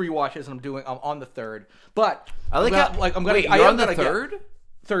 2 rewatches and I'm on the third. But I like I'm how. like I'm gonna Wait, I you're am on the gonna get third?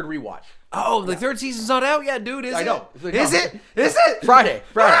 third rewatch. Oh, the third season's not out yet, dude. Is I it? know. Is it? Is it? Friday.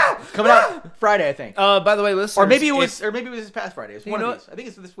 Coming out Friday, I think. By the way, listeners, Or maybe it was this past Friday. It's one know of these. I think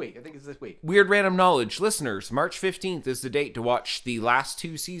it's this week. Weird random knowledge, listeners. March 15th is the date to watch the last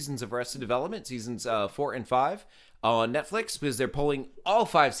 2 seasons of Arrested Development, seasons 4 and 5, on Netflix because they're pulling all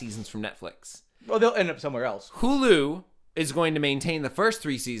 5 seasons from Netflix. Well, they'll end up somewhere else. Hulu is going to maintain the first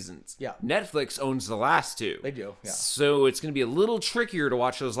 3 seasons. Yeah. Netflix owns the last 2. They do, yeah. So it's going to be a little trickier to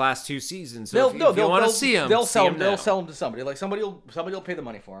watch those last 2 seasons. So if you want to they'll see them, they'll sell them to somebody. Like somebody will pay the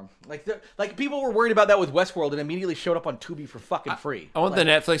money for them. Like people were worried about that with Westworld and immediately showed up on Tubi for fucking free. I want Like,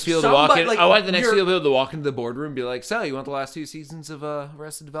 the Netflix people to walk in. somebody- I want the next you're- people to be able to walk into the boardroom and be like, "So, you want the last 2 seasons of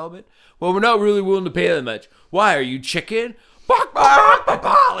Arrested Development?" Well, we're not really willing to pay that much. Why? Are you chicken?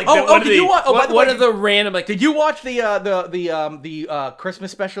 Like did you watch? Oh, by the one way, of the random like. did you watch the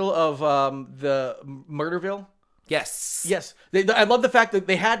Christmas special of the Murderville? Yes. Yes, I love the fact that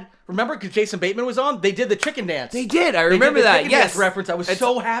they had. Remember, because Jason Bateman was on, they did the chicken dance. They did. I They did remember the that. chicken Yes. dance reference. I was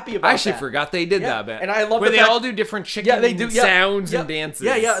so happy about. I actually that. forgot they did that bit. And I love where the they fact- all do different chicken Yeah, they do sounds yeah, and dances.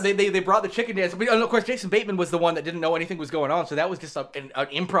 Yeah. They brought the chicken dance, but of course Jason Bateman was the one that didn't know anything was going on, so that was just an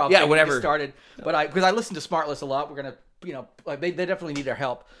improv. Yeah, thing whatever. that started. But because I listen to Smartless a lot, we're gonna they definitely need our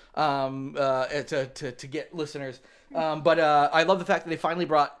help to get listeners. But I love the fact that they finally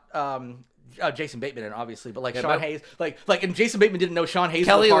brought. Jason Bateman in, obviously, but Sean Hayes, and Jason Bateman didn't know Sean Hayes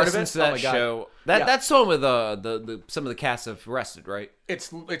Kelly was part of listens it. to that Oh my God. show. That's the one with the some of the cast of Arrested, right?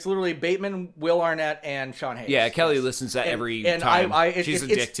 It's literally Bateman, Will Arnett, and Sean Hayes. Yeah, Kelly Yes. listens to that every and time. it's She's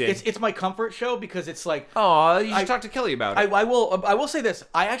addicted. It's my comfort show because it's like. Oh, you should talk to Kelly about it. I will say this.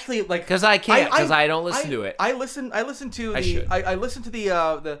 I actually like Because I can't, because I don't listen to it. I listen to the. should. I listen to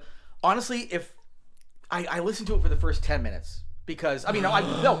the. Honestly, if I listen to it for the first 10 minutes. Because I know I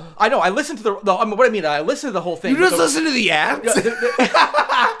listen to I listen to the whole thing. You just listen to the ads?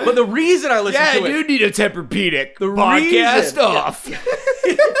 But the reason I listen Yeah, to it, you need a Tempur-Pedic reason- podcast off.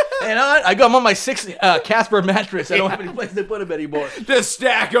 and I'm on my 6th Casper mattress. I don't have any place to put them anymore. Just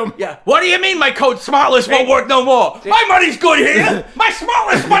stack them. Yeah. What do you mean my code Smartless won't work no more? My money's good here. My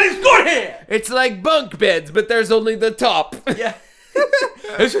Smartless money's good here. It's like bunk beds, but there's only the top. Yeah.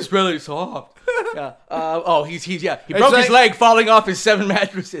 This is really soft. Yeah. He broke his like- leg falling off his 7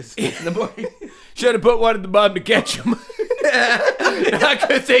 mattresses in the morning. Should have put one at the bottom to catch him. Not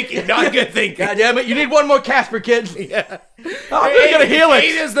good thinking. Not good thinking. God damn it! You need one more Casper, kid. Yeah. I'm gonna get a Helix. 8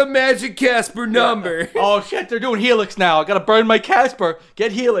 is the magic Casper number. Oh shit! They're doing Helix now. I gotta burn my Casper.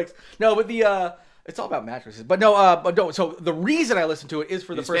 Get Helix. No, but it's all about mattresses. But no. So the reason I listen to it is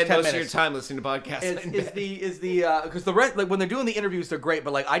for the You first spend 10 most minutes. of your time listening to podcasts. Is the because the rest when they're doing the interviews they're great,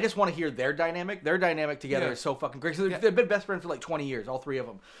 but I just want to hear their dynamic. Their dynamic together Yeah. is so fucking great. So they've been best friends for 20 years, all 3 of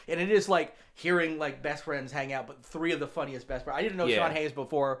them, and it is hearing best friends hang out. But 3 of the funniest best friends. I didn't know Yeah. Sean Hayes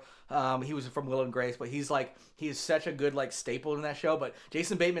before. He was from Will and Grace, but he is such a good staple in that show. But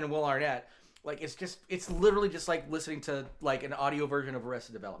Jason Bateman and Will Arnett. It's literally just listening to an audio version of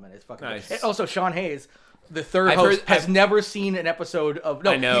Arrested Development. It's fucking Nice. And also Sean Hayes, the third I've host, heard- has I've- never seen an episode of.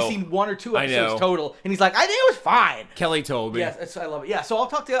 No, I know. he's seen 1 or 2 I episodes know. total, and he's like, I think it was fine. Kelly told me. Yes, I love it. Yeah, so I'll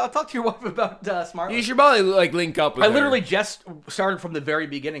talk to your wife about Smart. You should probably link up with I her. literally just started from the very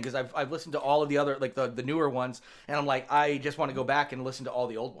beginning because I've listened to all of the other the newer ones, and I'm I just want to go back and listen to all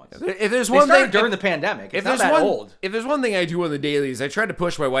the old ones. If there's They one started thing during the pandemic. It's if not there's that one old. if there's one thing I do on the dailies, I try to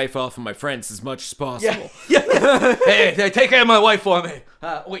push my wife off of my friends as much as possible. Yeah. Hey, take care of my wife for me.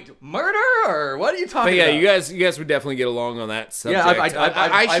 Wait, murder or what are you talking But yeah, about? you guys would definitely get along on that subject. Yeah,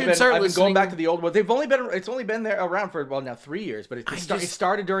 I should start I've been listening. going back to the old ones. It's only been there around for now 3 years, but it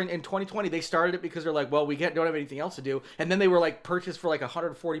started in 2020. They started it because they're well, we don't have anything else to do, and then they were purchased for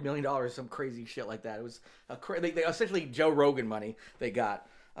 $140 million, some crazy shit like that. It was they essentially Joe Rogan money they got.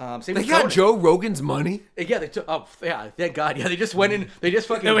 Same They with got Conan. Joe Rogan's money. Yeah, they took. Oh, yeah, thank God. Yeah, they just went in. They just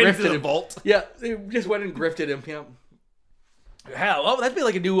fucking They went into grifted the him. vault. Yeah, they just went and grifted him. Yeah. Hell, oh, that'd be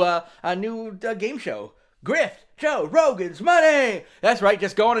like a new game show. Grift Joe Rogan's money. That's right.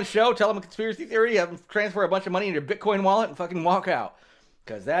 Just go on a show, tell them a conspiracy theory, have them transfer a bunch of money into your Bitcoin wallet, and fucking walk out.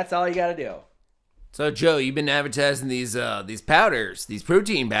 Because that's all you got to do. So Joe, you've been advertising these powders, these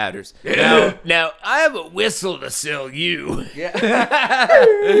protein powders. Yeah. Now I have a whistle to sell you. Yeah.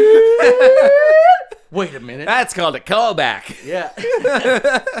 Wait a minute. That's called a callback. Yeah.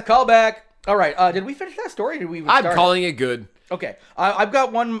 Call back. All right. Did we finish that story? Or did we even I'm start? calling it good. Okay, I've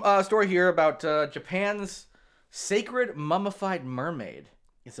got one story here about Japan's sacred mummified mermaid.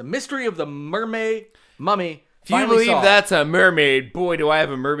 It's a mystery of the mermaid mummy. If you finally believe solved. that's a mermaid, boy, do I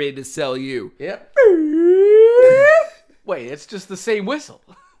have a mermaid to sell you. Yep. Wait, it's just the same whistle.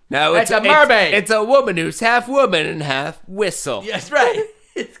 No, That's a mermaid. It's a woman who's half woman and half whistle. Yes, right.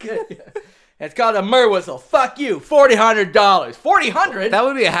 It's good. It's called a mer whistle. Fuck you. $4,000. $4,000? That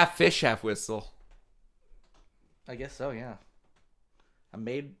would be a half fish, half whistle. I guess so. Yeah. A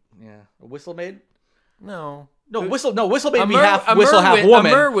maid. Yeah. A whistle maid. No. No whistle. No whistle maid would be mer- half a whistle, mer- half wi-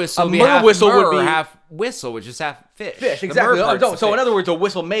 woman. A mer whistle, A would be mer half whistle mer, would be half whistle, which is half fish. fish. The Exactly. mer part's the So in fish. other words, a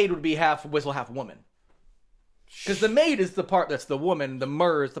whistle maid would be half whistle, half woman. Because the maid is the part that's the woman. The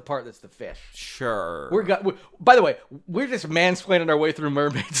mer is the part that's the fish. Sure. By the way, we're just mansplaining our way through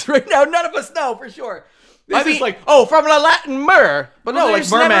mermaids right now. None of us know for sure. This is from the Latin mer, but Well, no, there's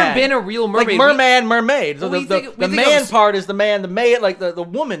merman. never been a real mermaid. Like merman, mermaid. So we the think man of- part is the man. The maid, the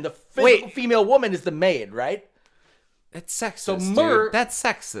woman, the physical female woman is the maid, right? It's sexist. So dude. mer- That's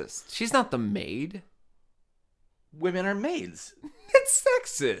sexist. She's not the maid. women are maids. It's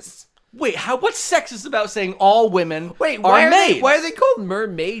sexist. Wait, what's sexist about saying all women why are maids? why are they called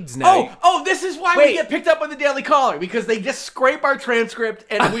mermaids now? Oh, this is why we get picked up on the Daily Caller, because they just scrape our transcript,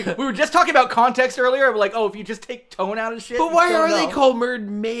 and we were just talking about context earlier. We're like, if you just take tone out of shit. But why are they called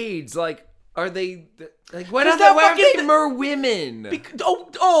mermaids? Like, are they like why are they mer women?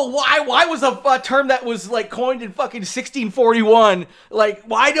 Why was a term that was like coined in fucking 1641? Like,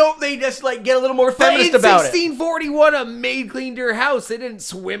 why don't they just like get a little more feminist about it? In 1641, a maid cleaned her house. They didn't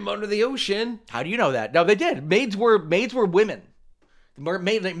swim under the ocean. How do you know that? No, they did. Maids were women.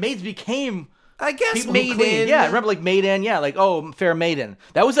 Maids became. I guess maiden. Yeah, I remember like maiden. Yeah, like fair maiden.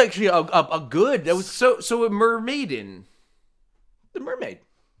 That was actually a good. That was so a mermaiden. The mermaid.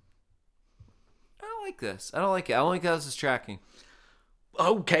 I don't like this. I don't like it. I don't like how this is tracking.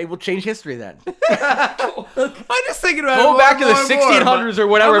 Okay, we'll change history then. I'm just thinking about go back to the 1600s or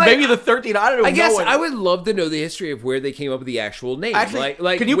whatever, like, maybe the 1300s. I don't know. I guess I would love to know the history of where they came up with the actual name. Actually,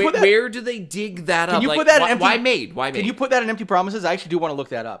 like can you put that, where do they dig that up? Can you put that in empty, why made? Why made? Can you put that in Empty Promises? I actually do want to look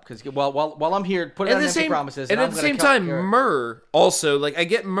that up because while I'm here, put it in Empty Promises. And at the same time, mer also, like, I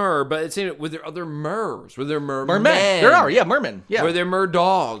get mer, but it's were there other mers? Were there mermen? There are, mermen. Yeah. Were there mer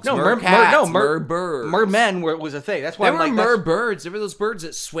dogs? No, mer cats? Mer birds. Mermen was a thing. That's why there were mer birds. There were those birds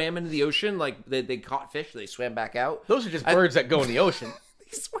that swam into the ocean, like they caught fish, they swam back out. Those are just birds that go in the ocean.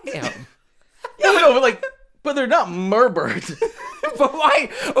 They swam. But they're not merbirds. But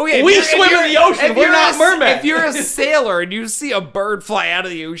why? Okay, we swim in the ocean. We're not mermen. If you're a sailor and you see a bird fly out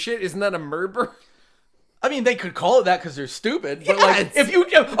of the ocean, isn't that a merbird? I mean, they could call it that because they're stupid. But like, if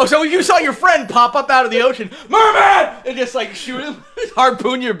you saw your friend pop up out of the ocean, merman, and just like shoot him,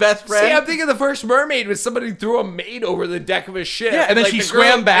 harpoon your best friend. See, I'm thinking the first mermaid was somebody who threw a maid over the deck of a ship. Yeah, and then she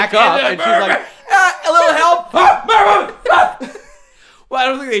swam back up, and she's like, a little help. Merman. Well, I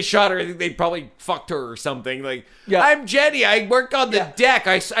don't think they shot her. I think they probably fucked her or something. Like, yeah. I'm Jenny. I work on the deck.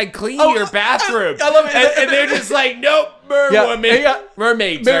 I clean your bathroom. I love it. And they're just like, nope, mermaid.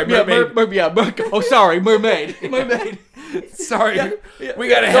 Mermaid. Sorry, mermaid. Sorry, mermaid. Mermaid. Sorry, we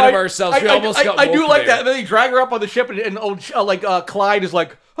got ahead of ourselves. We almost got. I do like that. And then they drag her up on the ship, and old Clyde is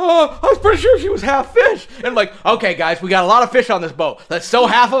like, I was pretty sure she was half fish. And I'm like, okay, guys, we got a lot of fish on this boat. Let's sew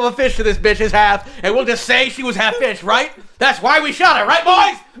half of a fish to this bitch's half, and we'll just say she was half fish, right? That's why we shot her, right,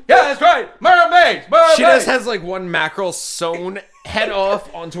 boys? Yeah, that's right. Mermaids. She just has like one mackerel sewn head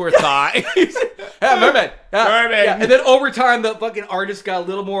off onto her thigh. Yeah, mermaid. Mermaid. Yeah. And then over time, the fucking artist got a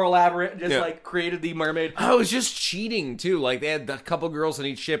little more elaborate and just like created the mermaid. Oh, it was just cheating too. Like they had a couple girls on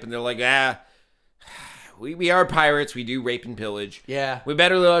each ship, and they're like, we are pirates. We do rape and pillage. Yeah. We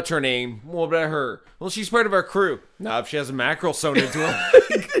better let her name. What about her? Well, she's part of our crew. No, if she has a mackerel sewn into her.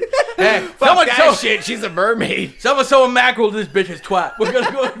 Hey, fuck that shit. She's a mermaid. Someone sew a mackerel to this bitch's twat. We're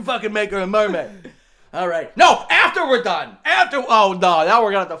gonna go and fucking make her a mermaid. All right. No, after we're done. Oh no, now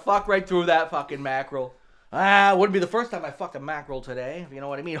we're gonna have to fuck right through that fucking mackerel. Wouldn't be the first time I fucked a mackerel today, if you know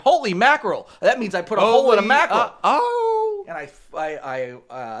what I mean. Holy mackerel! That means I put a hole in a mackerel. And I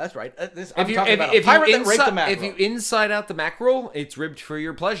that's right. I'm talking about a pirate that raped a mackerel. If you inside out the mackerel, it's ribbed for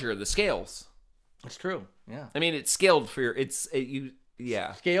your pleasure. The scales. That's true. Yeah. I mean, it's scaled for your.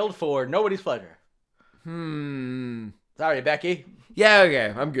 Yeah. Scaled for nobody's pleasure. Sorry, Becky. Yeah,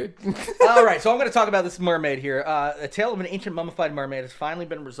 okay, I'm good. All right, so I'm going to talk about this mermaid here. The tale of an ancient mummified mermaid has finally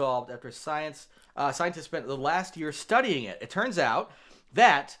been resolved after scientists spent the last year studying it. It turns out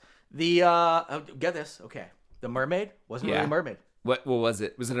that get this, okay, the mermaid wasn't really a mermaid. What was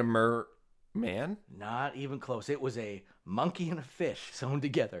it? Was it a merman? Not even close. It was a monkey and a fish sewn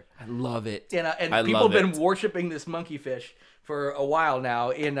together. I love it. And people have been worshiping this monkey fish for a while now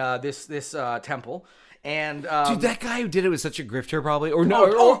in this temple. And dude, that guy who did it was such a grifter, probably,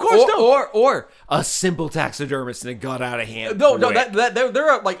 or a simple taxidermist, and it got out of hand. No,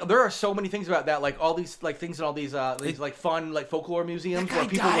 there are so many things about that, like all these like things in all these like fun like folklore museums where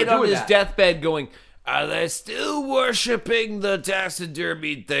people died on his deathbed going, are they still worshiping the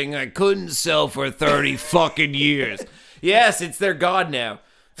taxidermy thing I couldn't sell for 30 fucking years? Yes, it's their god now.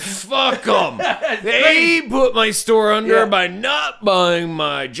 Fuck them. They put my store under by not buying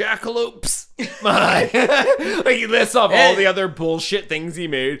my jackalopes. Like he lists off all the other bullshit things he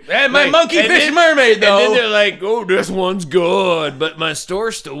made. And my monkey fish mermaid, though. And then they're like, oh, this one's good, but my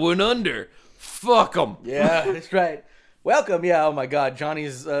store still went under. Fuck them. Yeah, that's right. Welcome, oh my god,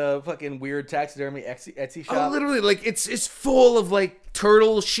 Johnny's fucking weird taxidermy Etsy shop. Oh, literally, like it's full of like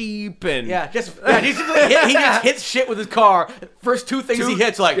turtle sheep and he just hits shit with his car. First two things he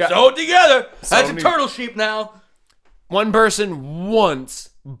hits, like sew it together. That's a turtle sheep now. One person once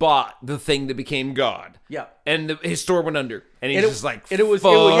bought the thing that became God. Yeah. And his store went under. And he's just like, it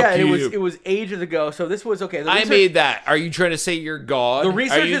was ages ago. So this was okay. I made that. Are you trying to say you're God? The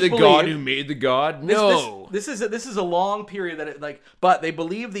researchers Are you the believe, God who made the God? No. This is a long period that but they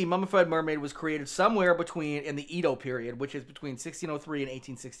believe the mummified mermaid was created somewhere in the Edo period, which is between 1603 and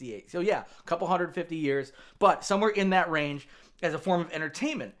 1868. So yeah, a couple 150 years, but somewhere in that range as a form of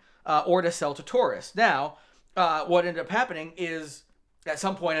entertainment or to sell to tourists. Now, what ended up happening is at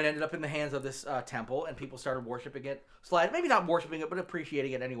some point it ended up in the hands of this temple, and people started worshiping it. Maybe not worshiping it, but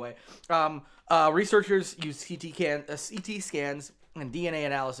appreciating it anyway. Researchers used CT scans and DNA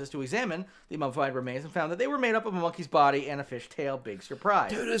analysis to examine the mummified remains and found that they were made up of a monkey's body and a fish tail. Big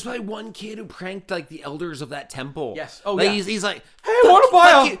surprise. Dude, there's probably one kid who pranked like the elders of that temple. Yes. Oh, like, yeah. He's like, hey, I want to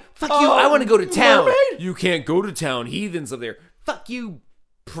buy fuck you. I want to go to town. Mermaid? You can't go to town. Heathens up there. Fuck you,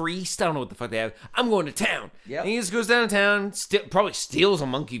 priest. I don't know what the fuck they have. I'm going to town. Yep. And he just goes downtown, probably steals a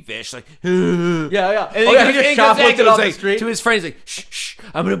monkey fish. Like, yeah. And he just shoplifted it off the street to his friends. Like, shh.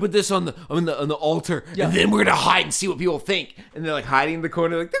 I'm gonna put this on the altar, and then we're gonna hide and see what people think. And they're like hiding in the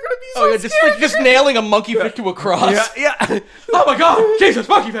corner. Like, they're gonna be so scared. just nailing a monkey fish to a cross. Yeah. Oh my God, Jesus,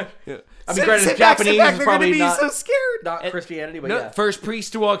 monkey fish. Yeah. I mean, granted, Japanese is they're probably gonna be so scared. Not Christianity, but yeah. First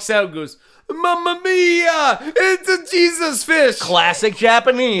priest who walks out goes, Mamma mia! It's a Jesus fish. Classic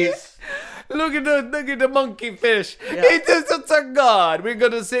Japanese. Look at the monkey fish. Yeah. It's a god. We're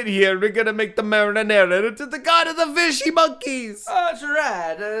gonna sit here. We're gonna make the marinara. It's the god of the fishy monkeys. Oh, that's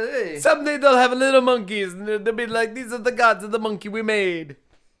right. Hey. Someday they'll have little monkeys, and they'll be like, "These are the gods of the monkey we made."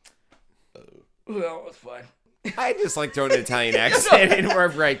 Well, that's fine. I just like throwing an Italian accent in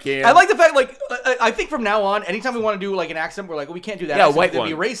wherever I can. I like the fact, I think from now on, anytime we want to do like an accent, we're like, we can't do that. Yeah, accent, white it'd one.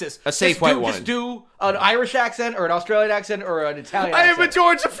 be racist. A safe white one. Just do an Irish accent or an Australian accent or an Italian I accent. am a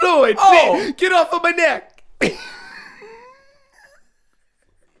Georgia Floyd. Oh. Get off of my neck.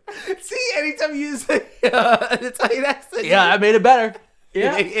 See, anytime you use an Italian accent. Yeah, I made it better.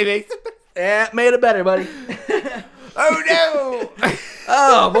 Yeah, it makes it better. Yeah, made it better, buddy. Oh no!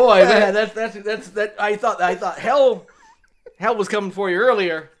 Oh boy, man, that's I thought hell was coming for you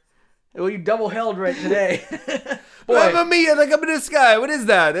earlier. Well, you double held right today. Boy, Mamma mia! Like up in the sky. What is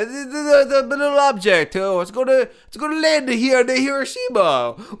that? It's the little object. Oh, it's gonna land here in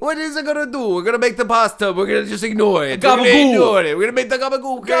Hiroshima. What is it gonna do? We're gonna make the pasta. We're gonna just ignore it. We're gonna make the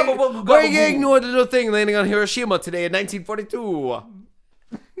gabagool. We're gonna ignore the little thing landing on Hiroshima today in 1942.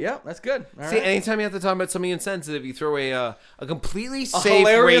 Yeah, that's good. All See, right. anytime you have to talk about something insensitive, you throw a completely safe,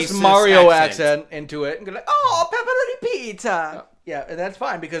 hilarious racist Mario accent into it and go like, "Oh, pepperoni pizza." Yeah, and that's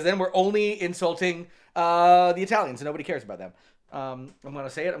fine because then we're only insulting the Italians and nobody cares about them. I'm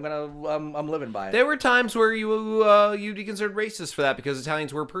gonna say it. I'm living by it. There were times where you'd be considered racist for that because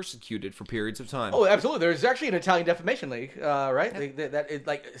Italians were persecuted for periods of time. Oh, absolutely. There's actually an Italian Defamation League, right? That it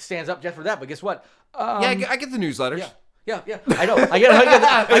like stands up just for that. But guess what? I get the newsletters. Yeah. I know. I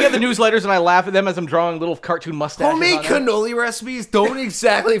get the newsletters and I laugh at them as I'm drawing little cartoon mustaches. Homemade cannoli recipes don't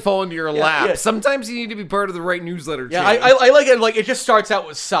exactly fall into your lap. yeah. Sometimes you need to be part of the right newsletter chain. Yeah, I like it. Like it just starts out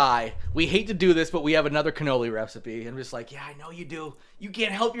with sigh. We hate to do this, but we have another cannoli recipe, and I'm just like, yeah, I know you do. You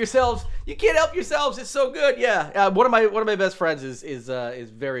can't help yourselves. It's so good. Yeah. One of my best friends is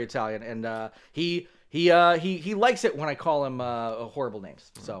very Italian, and he likes it when I call him horrible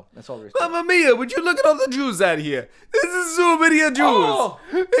names. So that's all there is. Mamma mia, would you look at all the Jews out here? This is so many Jews. Oh.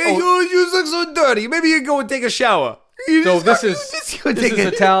 Hey, you look so dirty. Maybe you go and take a shower. This is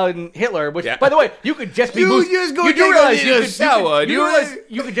Italian Hitler, which, by the way, you could just be. You just go take a shower. You realize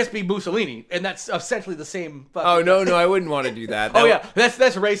you could just be Mussolini, and that's essentially the same. Oh no, I wouldn't want to do that.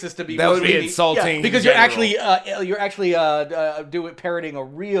 That's racist to be. That Mussolini. would be insulting. Because you're actually parodying a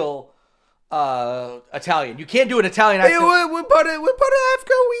real Italian. You can't do an Italian accent. Hey, we're part of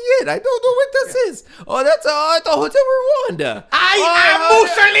Africa. I don't know what this is. Oh, that's the Hotel Rwanda. I am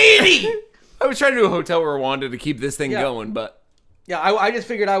Mussolini. I was trying to do a Hotel Rwanda to keep this thing going, but yeah, I just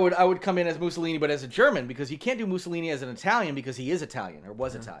figured I would come in as Mussolini, but as a German, because you can't do Mussolini as an Italian because he is Italian or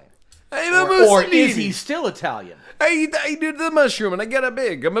was Italian. Or is he still Italian? I did the mushroom and I get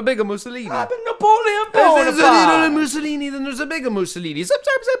I'm a bigger Mussolini. I'm Napoleon There's a little Bonaparte. Mussolini, then there's a bigger Mussolini.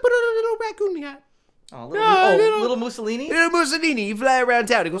 Sometimes I put on a little raccoon hat. Little Mussolini? Little Mussolini, you fly around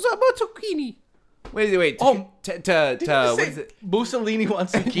town. He goes, I'm a zucchini. Wait. Oh, what is it? Mussolini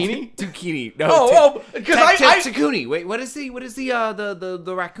wants zucchini? Zucchini. No. Because I Zucchini. Wait, what is the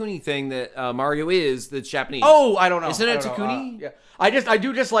raccoony thing that Mario is that's Japanese? Oh, I don't know. Isn't it zucchini? Yeah. I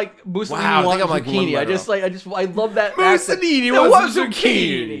do just like Mussolini Wow, I wants think I'm like zucchini. one letter I love that. Mussolini accent. wants It was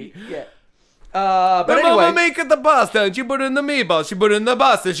zucchini. Yeah. But But anyway, Mama make the pasta and she put in the meatballs. She put in the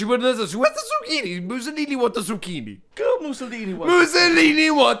pasta. She put in the... She want the zucchini. Mussolini want the zucchini. good Mussolini was Mussolini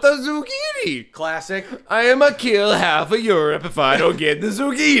want the zucchini. classic. I am a kill half of Europe if I don't get the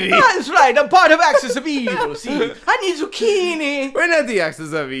zucchini. That's right. I'm part of Axis of Evil. See, I need zucchini. We're not the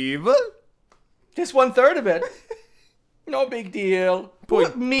axis of evil. Just 1/3 of it. No big deal.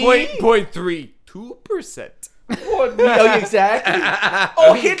 What, me? 0.32%. What, me? Oh, exactly.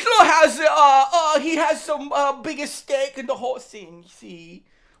 Oh, Hitler has he has some biggest stake in the whole thing. See.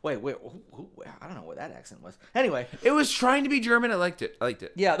 Wait. I don't know what that accent was. Anyway, It was trying to be German. I liked it.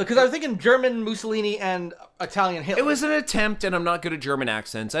 yeah, because I was thinking German Mussolini and Italian Hitler. It was an attempt, and I'm not good at German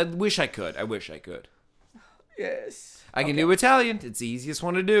accents. I wish I could. yes. I can do Italian. It's the easiest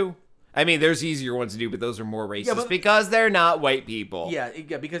one to do. I mean, there's easier ones to do, but those are more racist but- because they're not white people. Yeah,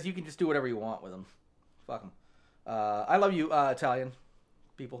 because you can just do whatever you want with them. Fuck them. I love you, Italian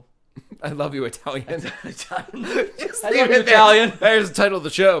people. I love you, Italian. Italian. Just I leave love you, it there. Italian. There's the title of the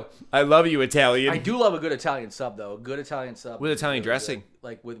show. I love you, Italian. I do love a good Italian sub though. A good Italian sub With is Italian really dressing. good.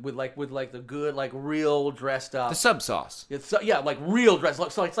 Like with the good real dressed up. The sub sauce. It's like real dress.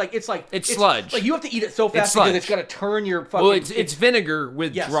 So it's sludge. Like you have to eat it so fast sludge. because it's gonna turn your fucking. Well, it's vinegar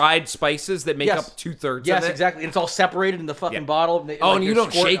with Yes. dried spices that make Yes. up 2/3 yes, of it. exactly. And it's all separated in the fucking Yeah. bottle. Oh, and you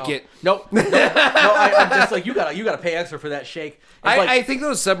don't shake it. Nope. No, I'm just like you gotta pay extra for that shake. It's like, I think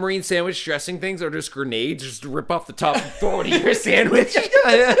those submarine sandwich dressing things are just grenades. Just rip off the top and throw it in your sandwich.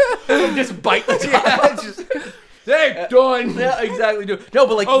 just bite the top. Yeah, just, they're done. Yeah, exactly. Dude. No,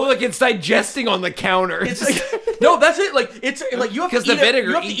 but like Oh, look, it's digesting on the counter. It's like, no, that's it. Like it's like you have to 'Cause eat the vinegar it.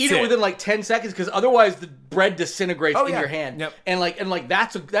 You have to eats eat it it. within like 10 seconds because otherwise the bread disintegrates Oh, in yeah. your hand. Yep. And like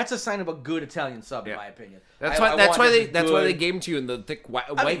that's a sign of a good Italian sub in Yeah. my opinion. That's I why. That's want why just they. a That's why they good- gave them to you in the thick white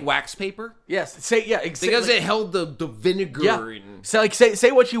mean- wax paper Yes, say yeah exactly. because it held the vinegar. yeah. And, So like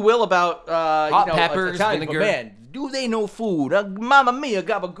say what you will about Hot you know, peppers, Italian, vinegar. but man, do they know food? Mamma mia,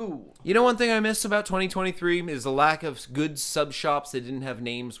 gabagoo. You know, one thing I miss about 2023 is the lack of good sub shops that didn't have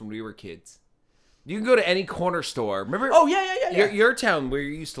names when we were kids. You can go to any corner store. Remember? Oh yeah. Your town where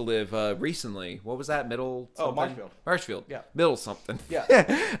you used to live recently. What was that? Middle something? Marshfield. Marshfield. Yeah. Middle something. Yeah.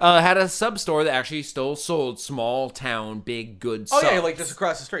 Had a sub store that actually still sold small town, big, good Oh subs. yeah, like just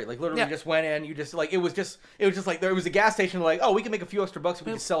across the street. Like literally Yeah. just went in, you just like it was just like there was a gas station like, oh, we can make a few extra bucks if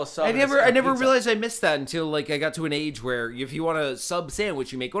we can sell a sub. I and never it's pizza. realized I missed that until like I got to an age where if you want a sub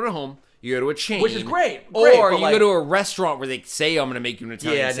sandwich, you make one at home. You go to a chain, Which is great, or but you like- go to a restaurant where they say I'm going to make you an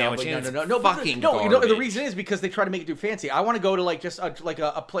Italian Yeah, sandwich. and no, it's but fucking no. You know the garbage. reason is because they try to make it too fancy. I want to go to like just a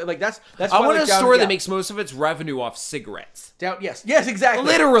place like that's. I why, want like, a store yeah. that makes most of its revenue off cigarettes. Yes, exactly.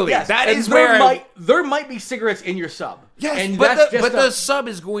 Literally, yes. that and is there where there might be cigarettes in your sub. Yes, and but that's the just the sub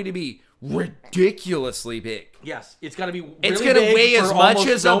is going to be ridiculously big. yes, it's got to be. It's really going to big weigh for as much almost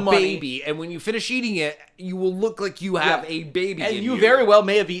as no a money. baby, and when you finish eating it, you will look like you have Yeah. a baby. And in you you very well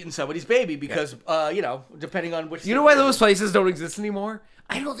may have eaten somebody's baby because, depending on which. You know why those places don't exist anymore?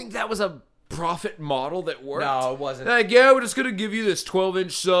 I don't think that was a profit model that worked. No, it wasn't. Like, yeah, we're just gonna give you this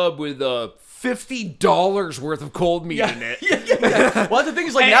 12-inch sub with $50 worth of cold meat in it. yeah. Well, the thing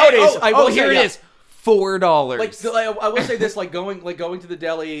is, like And- nowadays, and- I will say, here it yeah. is, $4. I will say this, like going to the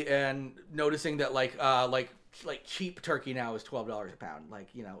deli and noticing that like cheap turkey now is $12 a pound. Like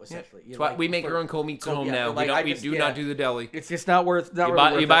essentially. That's why we make our own cold meats at home yeah, now. like, We do not do the deli. It's just not worth. Not You really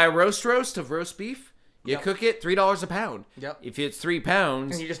buy, worth you buy it. a roast of roast beef. You Yep. cook it, $3 a pound. Yep. If it's 3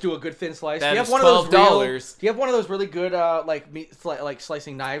 pounds, And you just do a good thin slice. That do you have is one of those $12. Do you have one of those really good meat like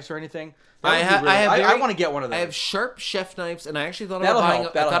slicing knives or anything? I I want to get one of those. I have sharp chef knives, and I actually thought That'll about buying.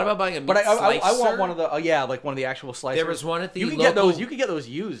 help. I That'll thought help. about buying a meat But I slicer. want one of the like one of the actual slicers. There was one at the you can local get those. You can get those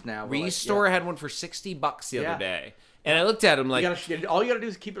used now. but, like, Restore had one for $60 the Yeah. other day, and I looked at them like. all you gotta do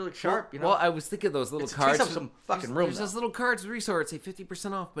is keep it like sharp. Well, I was thinking of those little It cards. takes up some fucking room, There's those little cards at Restore that say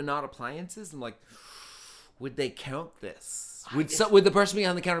 50% off, but not appliances. I'm like, would they count this? Would the person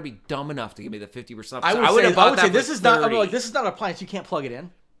behind the counter be dumb enough to give me the 50% off? I So would have bought say that this for is not. I'm 30. like this is not an appliance. You can't plug it in.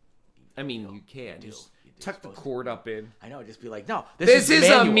 I mean, you can just you do tuck the suppose cord up in. I know. Just be like, no. This is a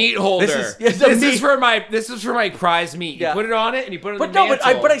manual. meat holder. This is for my prize meat. Yeah. You put it on it and you put it in But the no,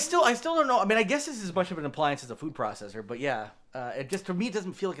 mantle. but I still don't know. I mean, I guess this is as much of an appliance as a food processor. But yeah, it just to me it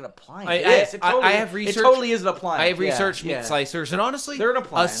doesn't feel like an appliance. I have researched. It totally is an appliance. I have researched yeah. meat slicers, and honestly, They're an a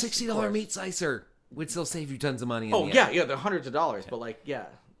appliance, of $60 course. meat slicer would still save you tons of money. In Oh the yeah, end. yeah, they're hundreds of dollars. But like, yeah.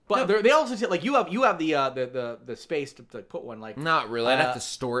 But they also say like you have the space to put one like. Not really. I'd have to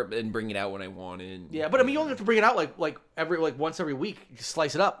store it and bring it out when I want it. Yeah, but I mean, you only have to bring it out like once every week, you just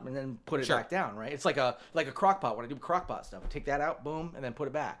slice it up and then put it Sure. back down, right? It's like a crock pot. When I do crock pot stuff, I take that out, boom, and then put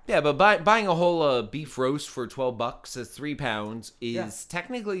it back. Yeah, but buying a whole beef roast for $12 as 3 pounds is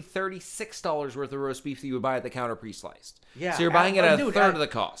technically $36 worth of roast beef that you would buy at the counter pre-sliced. Yeah, so you're buying it at a dude, thord of the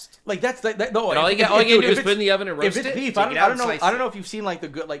cost. Like that's that. No, And all you gotta do is put it in the oven and roast if it's it. beef, take I it don't, out I don't and know. slice I don't know if you've seen like the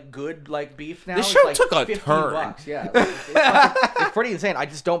good beef now. This It's show like took a $15. turn. Yeah, it's pretty insane. I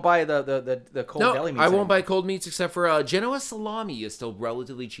just don't buy the cold No, deli meats. I won't anymore. buy cold meats except for Genoa salami is still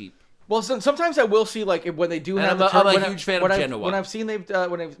relatively cheap. Well, sometimes I will see like when they do And have. I'm a when huge fan of Genoa. When I've seen they've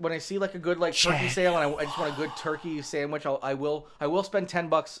when I see like a good like turkey sale and I just want a good turkey sandwich, I will spend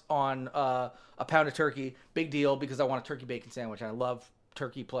 $10 on a pound of turkey. Big deal because I want a turkey bacon sandwich. And I love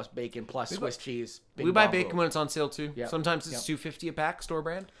turkey plus bacon plus Swiss cheese. Big We buy bomb bacon boom. when it's on sale too. Yep. Sometimes it's Yep. $2.50 a pack, store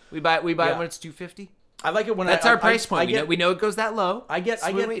brand. We buy it Yeah. when it's $2.50. I like it when That's our price point. I get, we know it goes that low. I get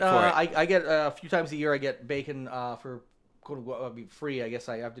so we wait for it. I get a few times a year. I get bacon for quote unquote free. I guess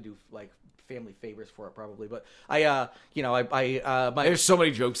I have to do like family favors for it probably, but my There's so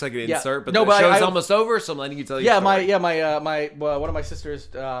many jokes I could Yeah. insert, but No, the but show's I- almost over, so I'm letting you tell your yeah story. my one of my sisters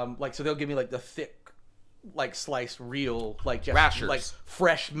like so they'll give me like the thick like sliced real like just Rashers. like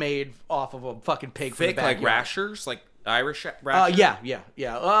fresh made off of a fucking pig from the Thick like backyard. rashers, like Irish rashers.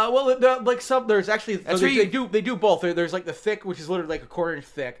 Yeah. Well, like some there's actually That's they, where they do both. There's like the thick, which is literally like a quarter inch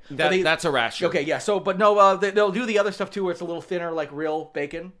thick. But That's a rasher. okay. Yeah. So, but no, they'll do the other stuff too, where it's a little thinner, like real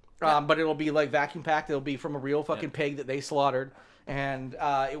bacon. But it'll be like vacuum packed. It'll be from a real fucking pig that they slaughtered, and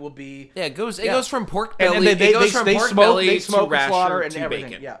it will be. Yeah, it goes from pork And belly. then it goes from pork belly they to smoke and rasher slaughter and to everything.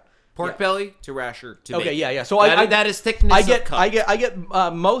 bacon. Yeah. Pork Yeah. belly to rasher to Okay, bacon. yeah. So that is thickness. I get of cut. I get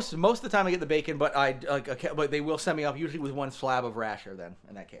most of the time I get the bacon, but but they will send me up usually with one slab of rasher then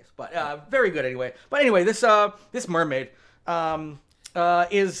in that case. But very good anyway. But anyway, this mermaid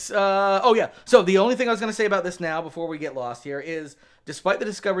is oh yeah. So the only thing I was going to say about this now before we get lost here is despite the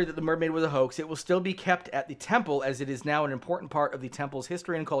discovery that the mermaid was a hoax, it will still be kept at the temple as it is now an important part of the temple's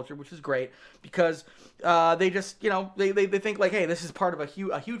history and culture, which is great because they just, they think like, hey, this is part of a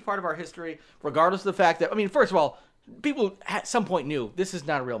huge part of our history, regardless of the fact that, I mean, first of all, people at some point knew this is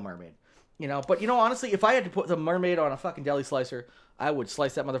not a real mermaid, but honestly, if I had to put the mermaid on a fucking deli slicer, I would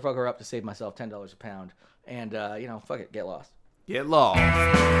slice that motherfucker up to save myself $10 a pound and, fuck it, get lost. Get lost.